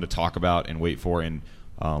really fun to talk about and wait for. And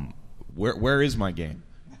where is my game?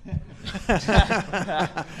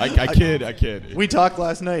 I kid. We talked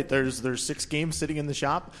last night. There's 6 games sitting in the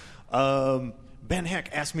shop. Ben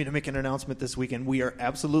Heck asked me to make an announcement this weekend. We are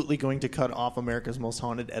absolutely going to cut off America's Most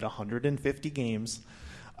Haunted at 150 games.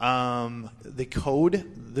 The code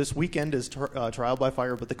this weekend is trial by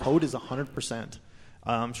fire, but the code is 100%.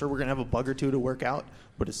 I'm sure we're going to have a bug or two to work out,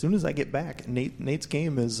 but as soon as I get back, Nate's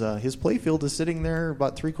game is his playfield is sitting there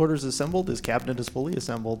about 3/4 assembled. His cabinet is fully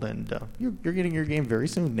assembled, and you're getting your game very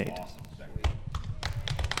soon, Nate. Awesome.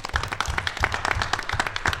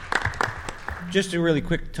 Just a really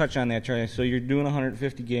quick touch on that, Charlie. So you're doing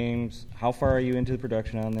 150 games. How far are you into the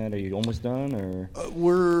production on that? Are you almost done, or?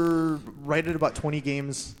 We're right at about 20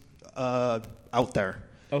 games out there.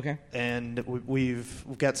 Okay. And we've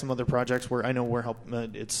got some other projects where I know we're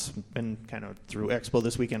helping. It's been kind of through Expo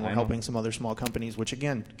this weekend. We're helping some other small companies, which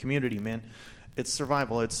again, community, man. It's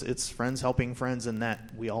survival. It's friends helping friends, and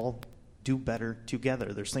that we all do better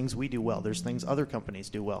together. There's things we do well. There's things other companies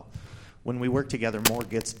do well. When we work together, more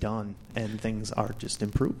gets done, and things are just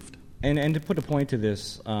improved. And to put a point to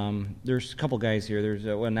this, there's a couple guys here. There's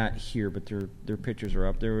well, not here, but their pictures are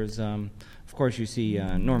up. There was, of course, you see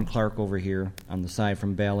Norm Clark over here on the side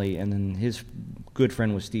from Bally, and then his good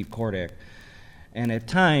friend was Steve Kordak. And at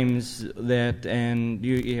times and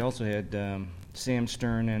you also had Sam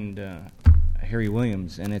Stern and Harry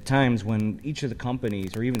Williams. And at times when each of the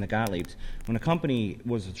companies, or even the Gottliebs, when a company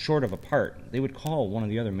was short of a part, they would call one of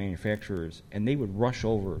the other manufacturers, and they would rush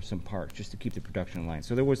over some parts just to keep the production line.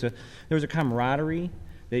 So there was a camaraderie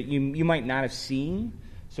that you might not have seen.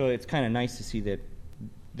 So it's kind of nice to see that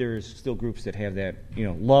there's still groups that have that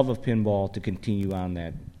love of pinball to continue on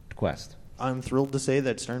that quest. I'm thrilled to say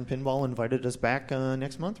that Stern Pinball invited us back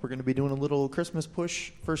next month. We're going to be doing a little Christmas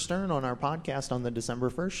push for Stern on our podcast on the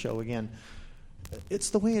December 1st show again. It's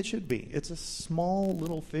the way it should be. It's a small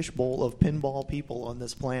little fishbowl of pinball people on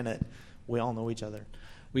this planet. We all know each other.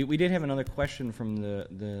 We did have another question from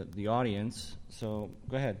the audience, so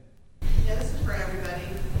go ahead. Yeah, this is for everybody.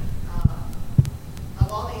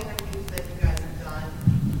 Of all the interviews that you guys have done,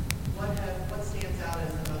 what stands out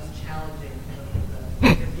as the most challenging? The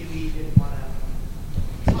interviewee didn't want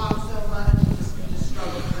to talk so much, just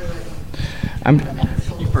struggle through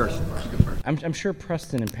it. You first. I'm sure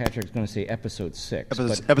Preston and Patrick is going to say episode 6.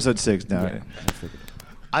 Episode 6, no. Yeah,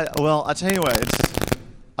 I'll tell you what.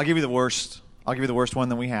 I'll give you the worst. I'll give you the worst one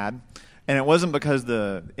that we had, and it wasn't because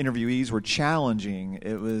the interviewees were challenging.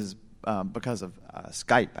 It was because of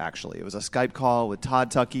Skype. Actually, it was a Skype call with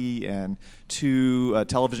Todd Tuckey and 2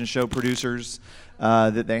 television show producers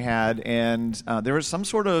that they had, and there was some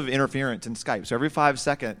sort of interference in Skype. So every 5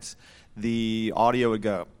 seconds, the audio would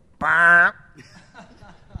go.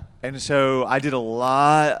 And so I did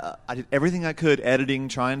I did everything I could editing,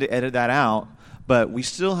 trying to edit that out, but we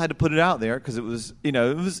still had to put it out there because it was,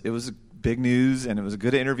 it was big news, and it was a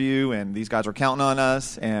good interview, and these guys were counting on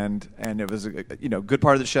us, and it was a good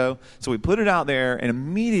part of the show. So we put it out there, and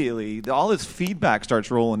immediately all this feedback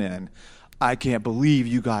starts rolling in. I can't believe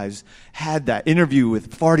you guys had that interview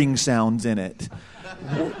with farting sounds in it.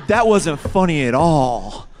 That wasn't funny at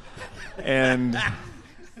all. And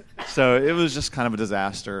so it was just kind of a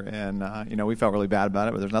disaster, and we felt really bad about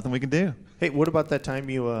it, but there's nothing we can do. Hey, what about that time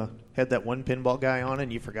you had that one pinball guy on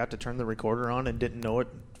and you forgot to turn the recorder on and didn't know it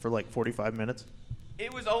for like 45 minutes?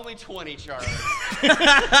 It was only 20, Charlie.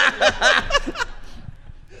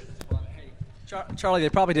 Charlie, they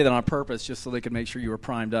probably did it on purpose just so they could make sure you were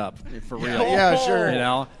primed up for real. Yeah,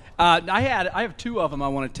 sure. I have 2 of them I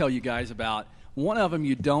want to tell you guys about. One of them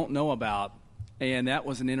you don't know about, and that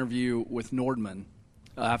was an interview with Nordman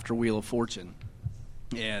after Wheel of Fortune.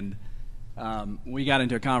 And we got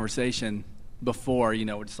into a conversation before,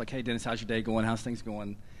 just like, hey, Dennis, how's your day going? How's things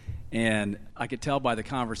going? And I could tell by the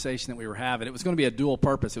conversation that we were having, it was going to be a dual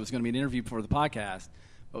purpose. It was going to be an interview for the podcast,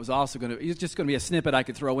 but it was just going to be a snippet I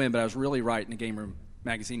could throw in, but I was really writing a Game Room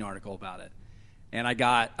magazine article about it. And I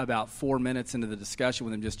got about 4 minutes into the discussion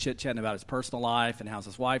with him just chit-chatting about his personal life and how's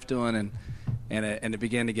his wife doing, and it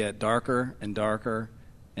began to get darker and darker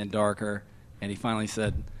and darker. And he finally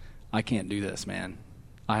said, I can't do this, man.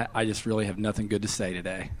 I just really have nothing good to say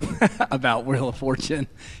today about Wheel of Fortune.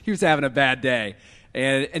 He was having a bad day.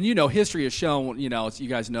 And history has shown, you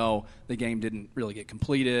guys know the game didn't really get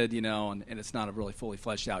completed, and it's not a really fully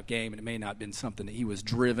fleshed out game, and it may not have been something that he was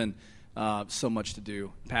driven so much to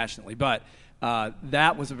do passionately. But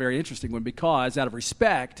that was a very interesting one because out of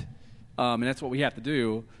respect, and that's what we have to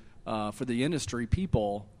do for the industry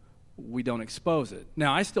people, we don't expose it.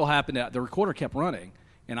 Now, I still happen to, the recorder kept running,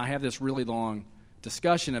 and I have this really long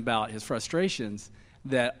discussion about his frustrations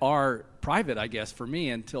that are private, I guess, for me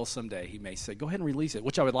until someday he may say, go ahead and release it,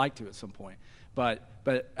 which I would like to at some point. But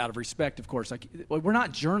out of respect, of course, we're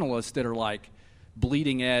not journalists that are like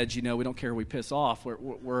bleeding edge, we don't care who we piss off.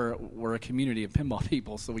 We're a community of pinball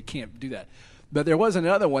people, so we can't do that. But there was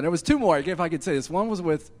another one. There was 2 more, if I could say this. One was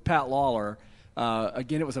with Pat Lawler,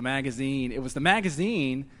 Again, it was a magazine. It was the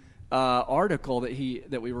magazine article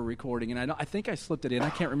that we were recording, and I think I slipped it in. I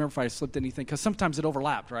can't remember if I slipped anything because sometimes it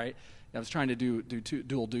overlapped, right? I was trying to do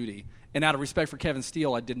dual duty, and out of respect for Kevin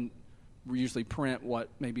Steele, I didn't usually print what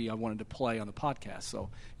maybe I wanted to play on the podcast. So,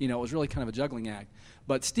 it was really kind of a juggling act.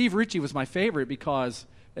 But Steve Ritchie was my favorite because,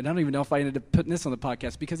 and I don't even know if I ended up putting this on the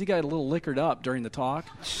podcast, because he got a little liquored up during the talk.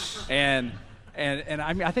 And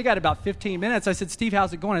I mean, I think I had about 15 minutes. I said, Steve,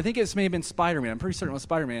 how's it going? I think it may have been Spider-Man. I'm pretty certain it was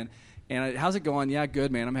Spider-Man. And how's it going? Yeah,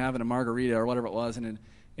 good, man. I'm having a margarita or whatever it was. And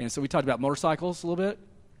so we talked about motorcycles a little bit.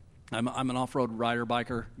 I'm an off-road rider,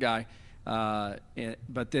 biker guy.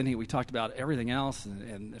 But then we talked about everything else,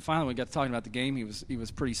 and finally we got to talking about the game. He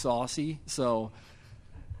was pretty saucy, so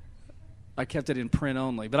I kept it in print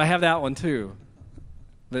only. But I have that one too.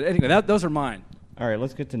 But anyway, those are mine. All right,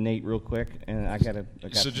 let's get to Nate real quick, and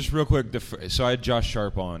So just real quick, so I had Josh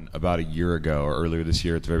Sharp on about a year ago or earlier this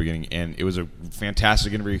year at the very beginning, and it was a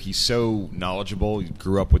fantastic interview. He's so knowledgeable. He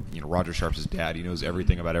grew up with Roger Sharp's his dad. He knows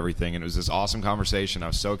everything about everything, and it was this awesome conversation. I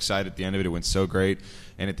was so excited at the end of it. It went so great,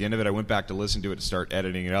 and at the end of it, I went back to listen to it to start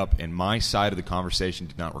editing it up, and my side of the conversation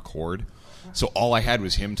did not record, so all I had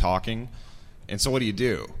was him talking. And so what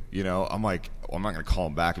do? I'm like, well, I'm not going to call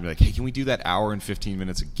him back and be like, hey, can we do that hour and 15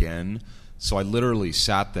 minutes again? So I literally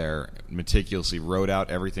sat there, meticulously wrote out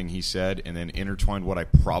everything he said, and then intertwined what I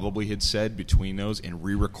probably had said between those and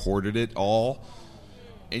re-recorded it all.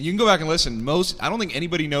 And you can go back and listen. I don't think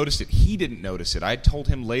anybody noticed it. He didn't notice it. I told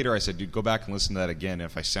him later, I said, dude, go back and listen to that again. And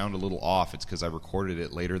if I sound a little off, it's because I recorded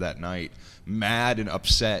it later that night, mad and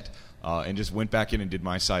upset, and just went back in and did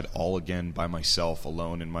my side all again by myself,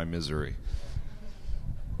 alone in my misery.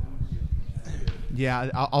 Yeah,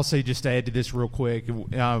 I'll say, just to add to this real quick,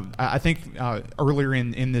 I think earlier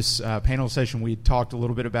in this panel session we talked a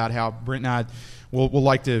little bit about how Brent and I will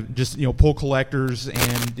like to just pull collectors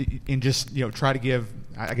and just try to give,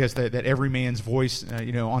 I guess, that every man's voice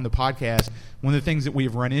on the podcast. One of the things that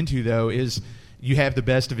we've run into, though, is you have the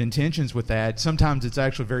best of intentions with that. Sometimes it's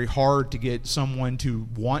actually very hard to get someone to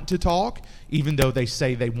want to talk, even though they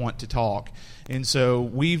say they want to talk. And so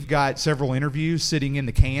we've got several interviews sitting in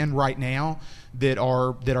the can right now that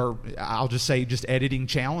are I'll just say just editing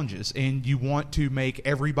challenges, and you want to make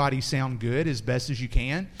everybody sound good as best as you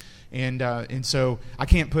can. And so I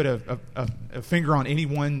can't put a finger on any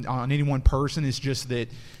one person. It's just that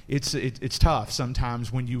it's tough sometimes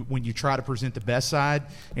when you try to present the best side,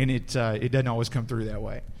 and it doesn't always come through that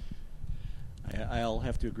way. I'll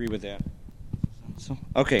have to agree with that. So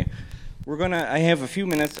okay, I have a few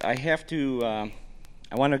minutes. I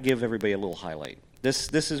want to give everybody a little highlight.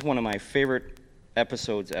 This is one of my favorite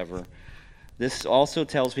episodes ever. This also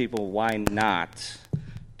tells people why not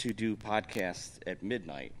to do podcasts at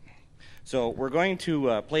midnight. So we're going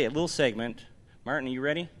to play a little segment. Martin, are you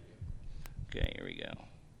ready? Okay, here we go.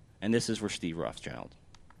 And this is for Steve Rothschild.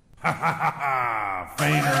 Ha ha ha ha!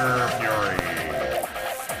 Feiner Fury!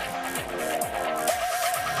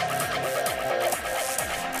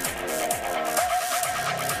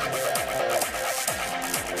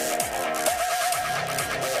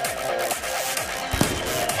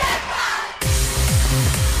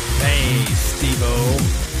 Hey, Steve-O.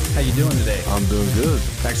 How you doing today? I'm doing good.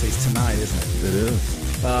 Actually, it's tonight, isn't it? It is.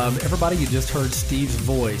 Everybody, you just heard Steve's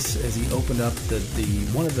voice as he opened up the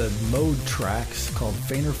one of the mode tracks called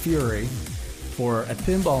Feiner Fury for a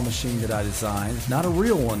pinball machine that I designed. Not a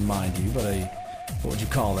real one, mind you, but what would you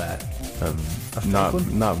call that?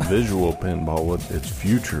 Not visual pinball. It's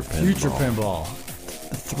future pinball. Future pinball.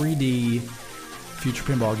 A 3D future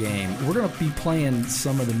pinball game. We're going to be playing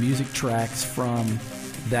some of the music tracks from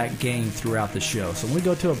that game throughout the show. So when we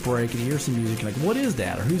go to a break and you hear some music, like, what is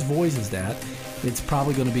that? Or whose voice is that? It's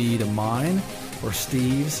probably going to be either mine or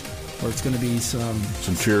Steve's, or it's going to be some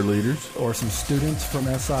cheerleaders or some students from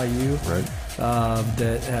SIU, right?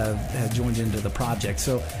 That have joined into the project.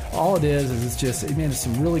 So all it is there's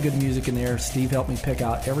some really good music in there. Steve helped me pick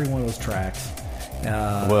out every one of those tracks.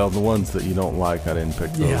 Well, the ones that you don't like, I didn't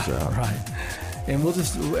pick those out. Right. And we'll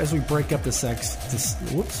just, as we break up the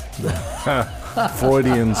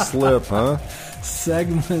Freudian slip, huh?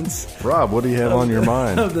 Segments. Rob, what do you have on your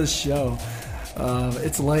mind? Of the show.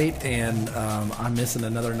 It's late, and I'm missing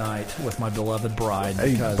another night with my beloved bride.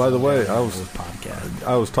 Hey, by the way, I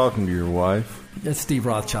was talking to your wife. That's Steve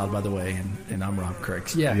Rothschild, by the way, and I'm Rob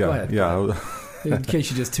Cricks. Yeah, go ahead. Yeah. In case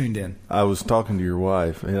you just tuned in. I was talking to your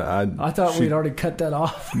wife. And I thought we'd already cut that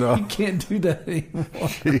off. No. You can't do that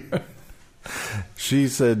anymore. She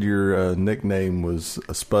said your nickname was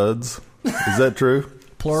Spuds. Is that true?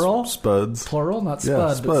 Plural? Spuds. Plural? Not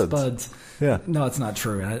Spud, but Spuds. Yeah. No, it's not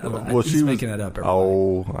true. Well, she's making it up. Everybody.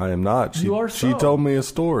 Oh, I am not. You are so. She told me a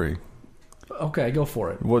story. Okay, go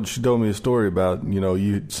for it. Well, she told me a story about,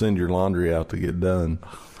 you send your laundry out to get done.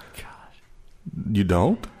 Oh, my gosh. You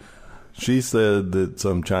don't? She said that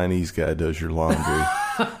some Chinese guy does your laundry.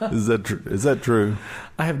 Is that true?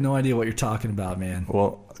 I have no idea what you're talking about, man.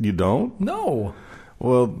 Well, you don't? No.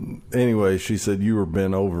 Well, anyway, she said you were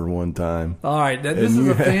bent over one time. All right, this is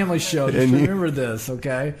a family show. Just remember this,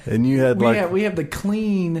 okay? And you had we have the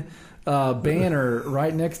clean banner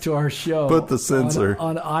right next to our show. Put the censor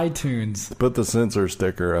on iTunes. Put the censor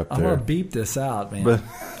sticker up there. I'm gonna beep this out, man.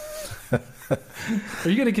 Are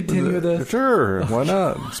you gonna continue with this? Sure, why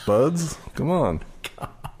not, Spuds? Come on.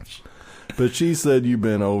 Gosh. But she said you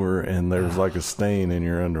bent over and there was like a stain in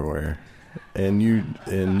your underwear. And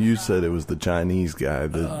you said it was the Chinese guy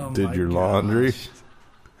that did your laundry.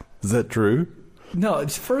 Is that true? No,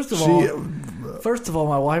 it's first of all,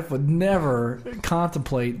 my wife would never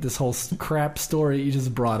contemplate this whole crap story you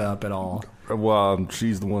just brought up at all. Well,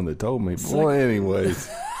 she's the one that told me. Well, anyways,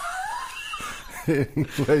 we're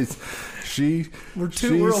over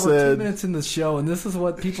 2 minutes in the show, and this is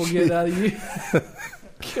what people get out of you.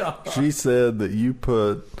 She said that you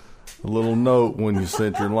put a little note when you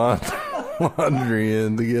sent your laundry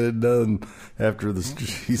in to get it done after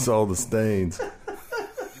she saw the stains.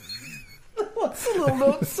 What's the little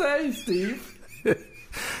note say, Steve?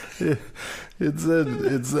 It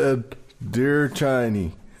said, "Dear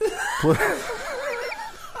Chinese."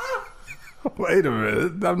 Wait a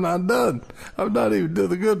minute, I'm not done. I'm not even to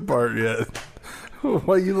the good part yet.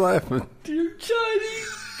 Why are you laughing? Dear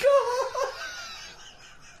Chinese,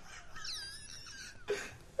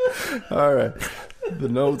 All right, the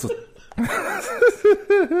notes.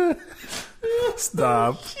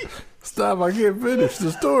 Stop! I can't finish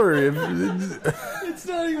the story. It's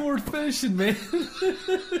not even worth finishing, man.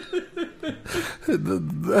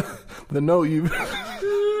 The note you.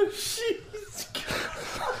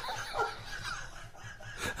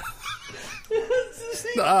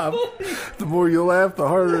 Stop! The more you laugh, the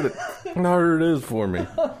harder it is for me.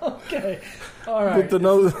 Okay. All right. But the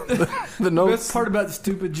note. The best part about the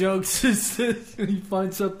stupid jokes is that when you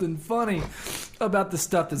find something funny about the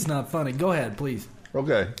stuff that's not funny. Go ahead, please.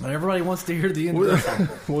 Okay. Everybody wants to hear the end of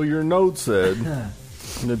this. Well, your note said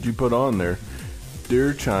that you put on there,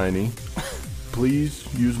 "Dear Chinese, please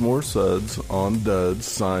use more suds on duds,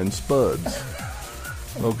 signed Spuds."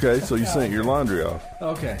 Okay, so you sent your laundry off.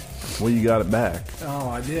 Okay. Well, you got it back. Oh,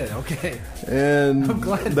 I did. Okay. And I'm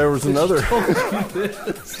glad there was another.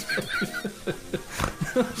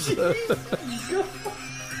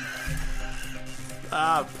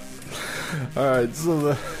 Stop. All right,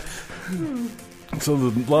 so the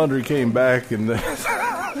laundry came back, and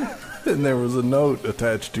there was a note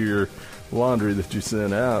attached to your laundry that you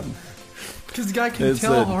sent out. Because the guy can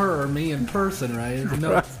tell her or me in person, right?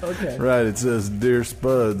 Right. Okay. Right. It says, "Dear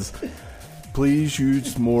Spuds, please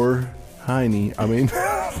use more Heine." I mean,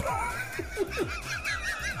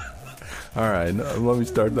 all right. Let me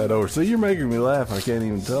start that over. So you're making me laugh. I can't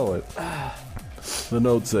even tell it. The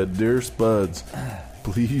note said, "Dear Spuds,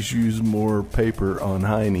 please use more paper on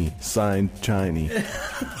Heine, signed Chinese."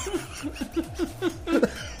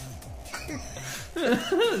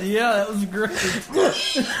 Yeah, that was great.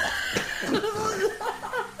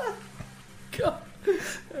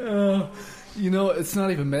 It's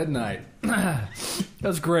not even midnight.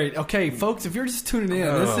 That's great. Okay, folks, if you're just tuning in,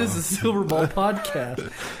 this is the Silver Ball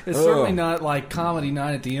Podcast. It's certainly not like comedy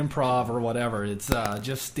night at the Improv or whatever. It's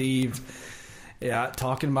just Steve,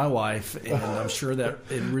 talking to my wife, and I'm sure that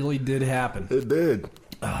it really did happen. It did.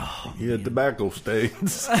 Oh, you had tobacco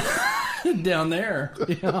stains down there.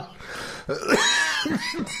 Yeah.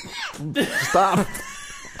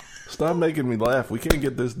 Stop making me laugh. We can't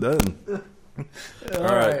get this done. All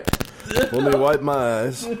right. Let me wipe my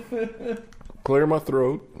eyes, clear my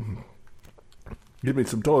throat, give me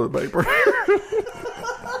some toilet paper.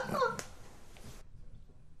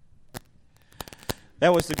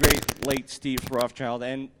 That was the great late Steve Rothschild.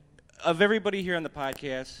 And of everybody here on the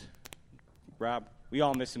podcast, Rob, we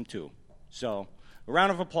all miss him too. So a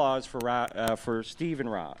round of applause for Steve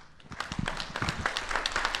and Rob.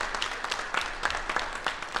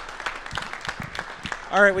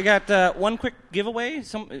 All right, we got one quick giveaway. A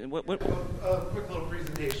quick little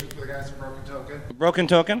presentation for the guys from Broken Token. Broken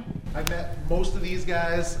Token. I met most of these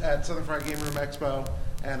guys at Southern Fried Game Room Expo,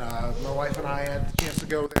 and my wife and I had the chance to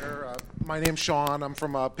go there. My name's Sean. I'm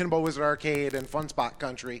from Pinball Wizard Arcade and Fun Spot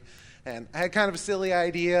Country. And I had kind of a silly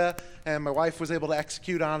idea, and my wife was able to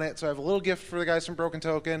execute on it. So I have a little gift for the guys from Broken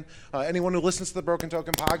Token. Anyone who listens to the Broken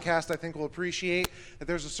Token podcast, I think, will appreciate that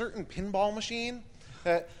there's a certain pinball machine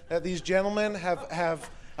that these gentlemen have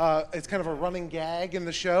It's kind of a running gag in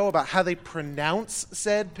the show about how they pronounce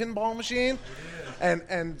said pinball machine.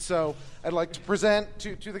 And so I'd like to present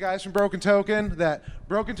to the guys from Broken Token that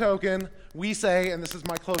Broken Token, we say, and this is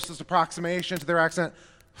my closest approximation to their accent,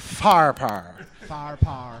 Farpar.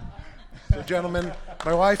 Farpar. So gentlemen,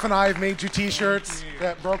 my wife and I have made you T-shirts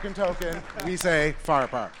that Broken Token, we say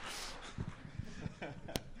Farpar.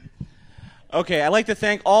 Okay, I'd like to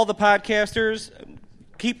thank all the podcasters.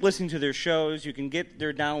 Keep listening to their shows. You can get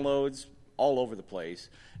their downloads all over the place,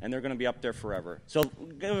 and they're going to be up there forever. So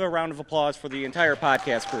give a round of applause for the entire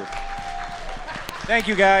podcast crew. Thank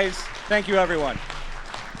you, guys. Thank you, everyone.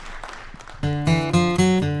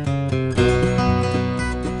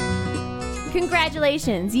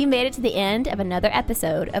 Congratulations, you made it to the end of another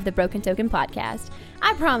episode of the Broken Token podcast.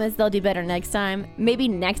 I promise they'll do better next time. Maybe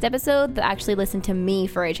next episode they'll actually listen to me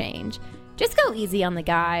for a change. Just go easy on the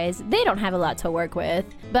guys. They don't have a lot to work with.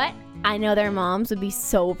 But I know their moms would be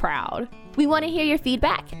so proud. We want to hear your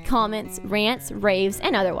feedback, comments, rants, raves,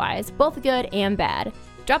 and otherwise, both good and bad.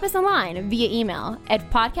 Drop us a line via email at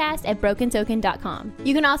podcast@brokentoken.com.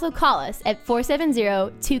 You can also call us at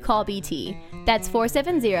 470-2CALL-BT. That's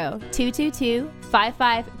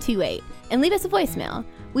 470-222-5528. And leave us a voicemail.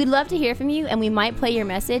 We'd love to hear from you, and we might play your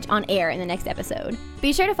message on air in the next episode.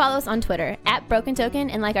 Be sure to follow us on Twitter @BrokenToken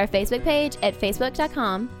and like our Facebook page at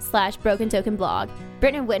facebook.com/BrokenTokenBlog.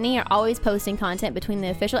 Britt and Whitney are always posting content between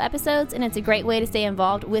the official episodes, and it's a great way to stay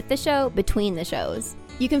involved with the show between the shows.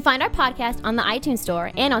 You can find our podcast on the iTunes Store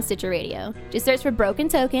and on Stitcher Radio. Just search for Broken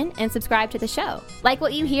Token and subscribe to the show. Like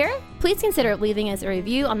what you hear? Please consider leaving us a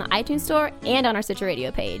review on the iTunes Store and on our Stitcher Radio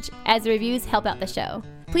page, as the reviews help out the show.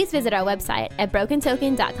 Please visit our website at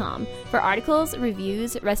brokentoken.com for articles,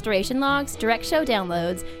 reviews, restoration logs, direct show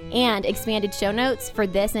downloads, and expanded show notes for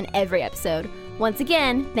this and every episode. Once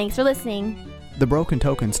again, thanks for listening. The Broken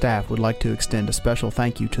Token staff would like to extend a special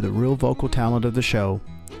thank you to the real vocal talent of the show,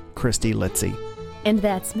 Christy Litzy. And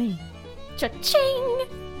that's me. Cha-ching!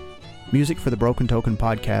 Music for the Broken Token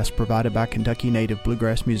podcast provided by Kentucky native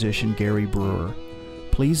bluegrass musician Gary Brewer.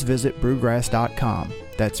 Please visit brewgrass.com.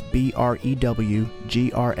 That's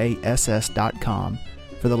BREWGRASS.com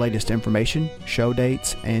for the latest information, show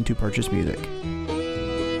dates, and to purchase music.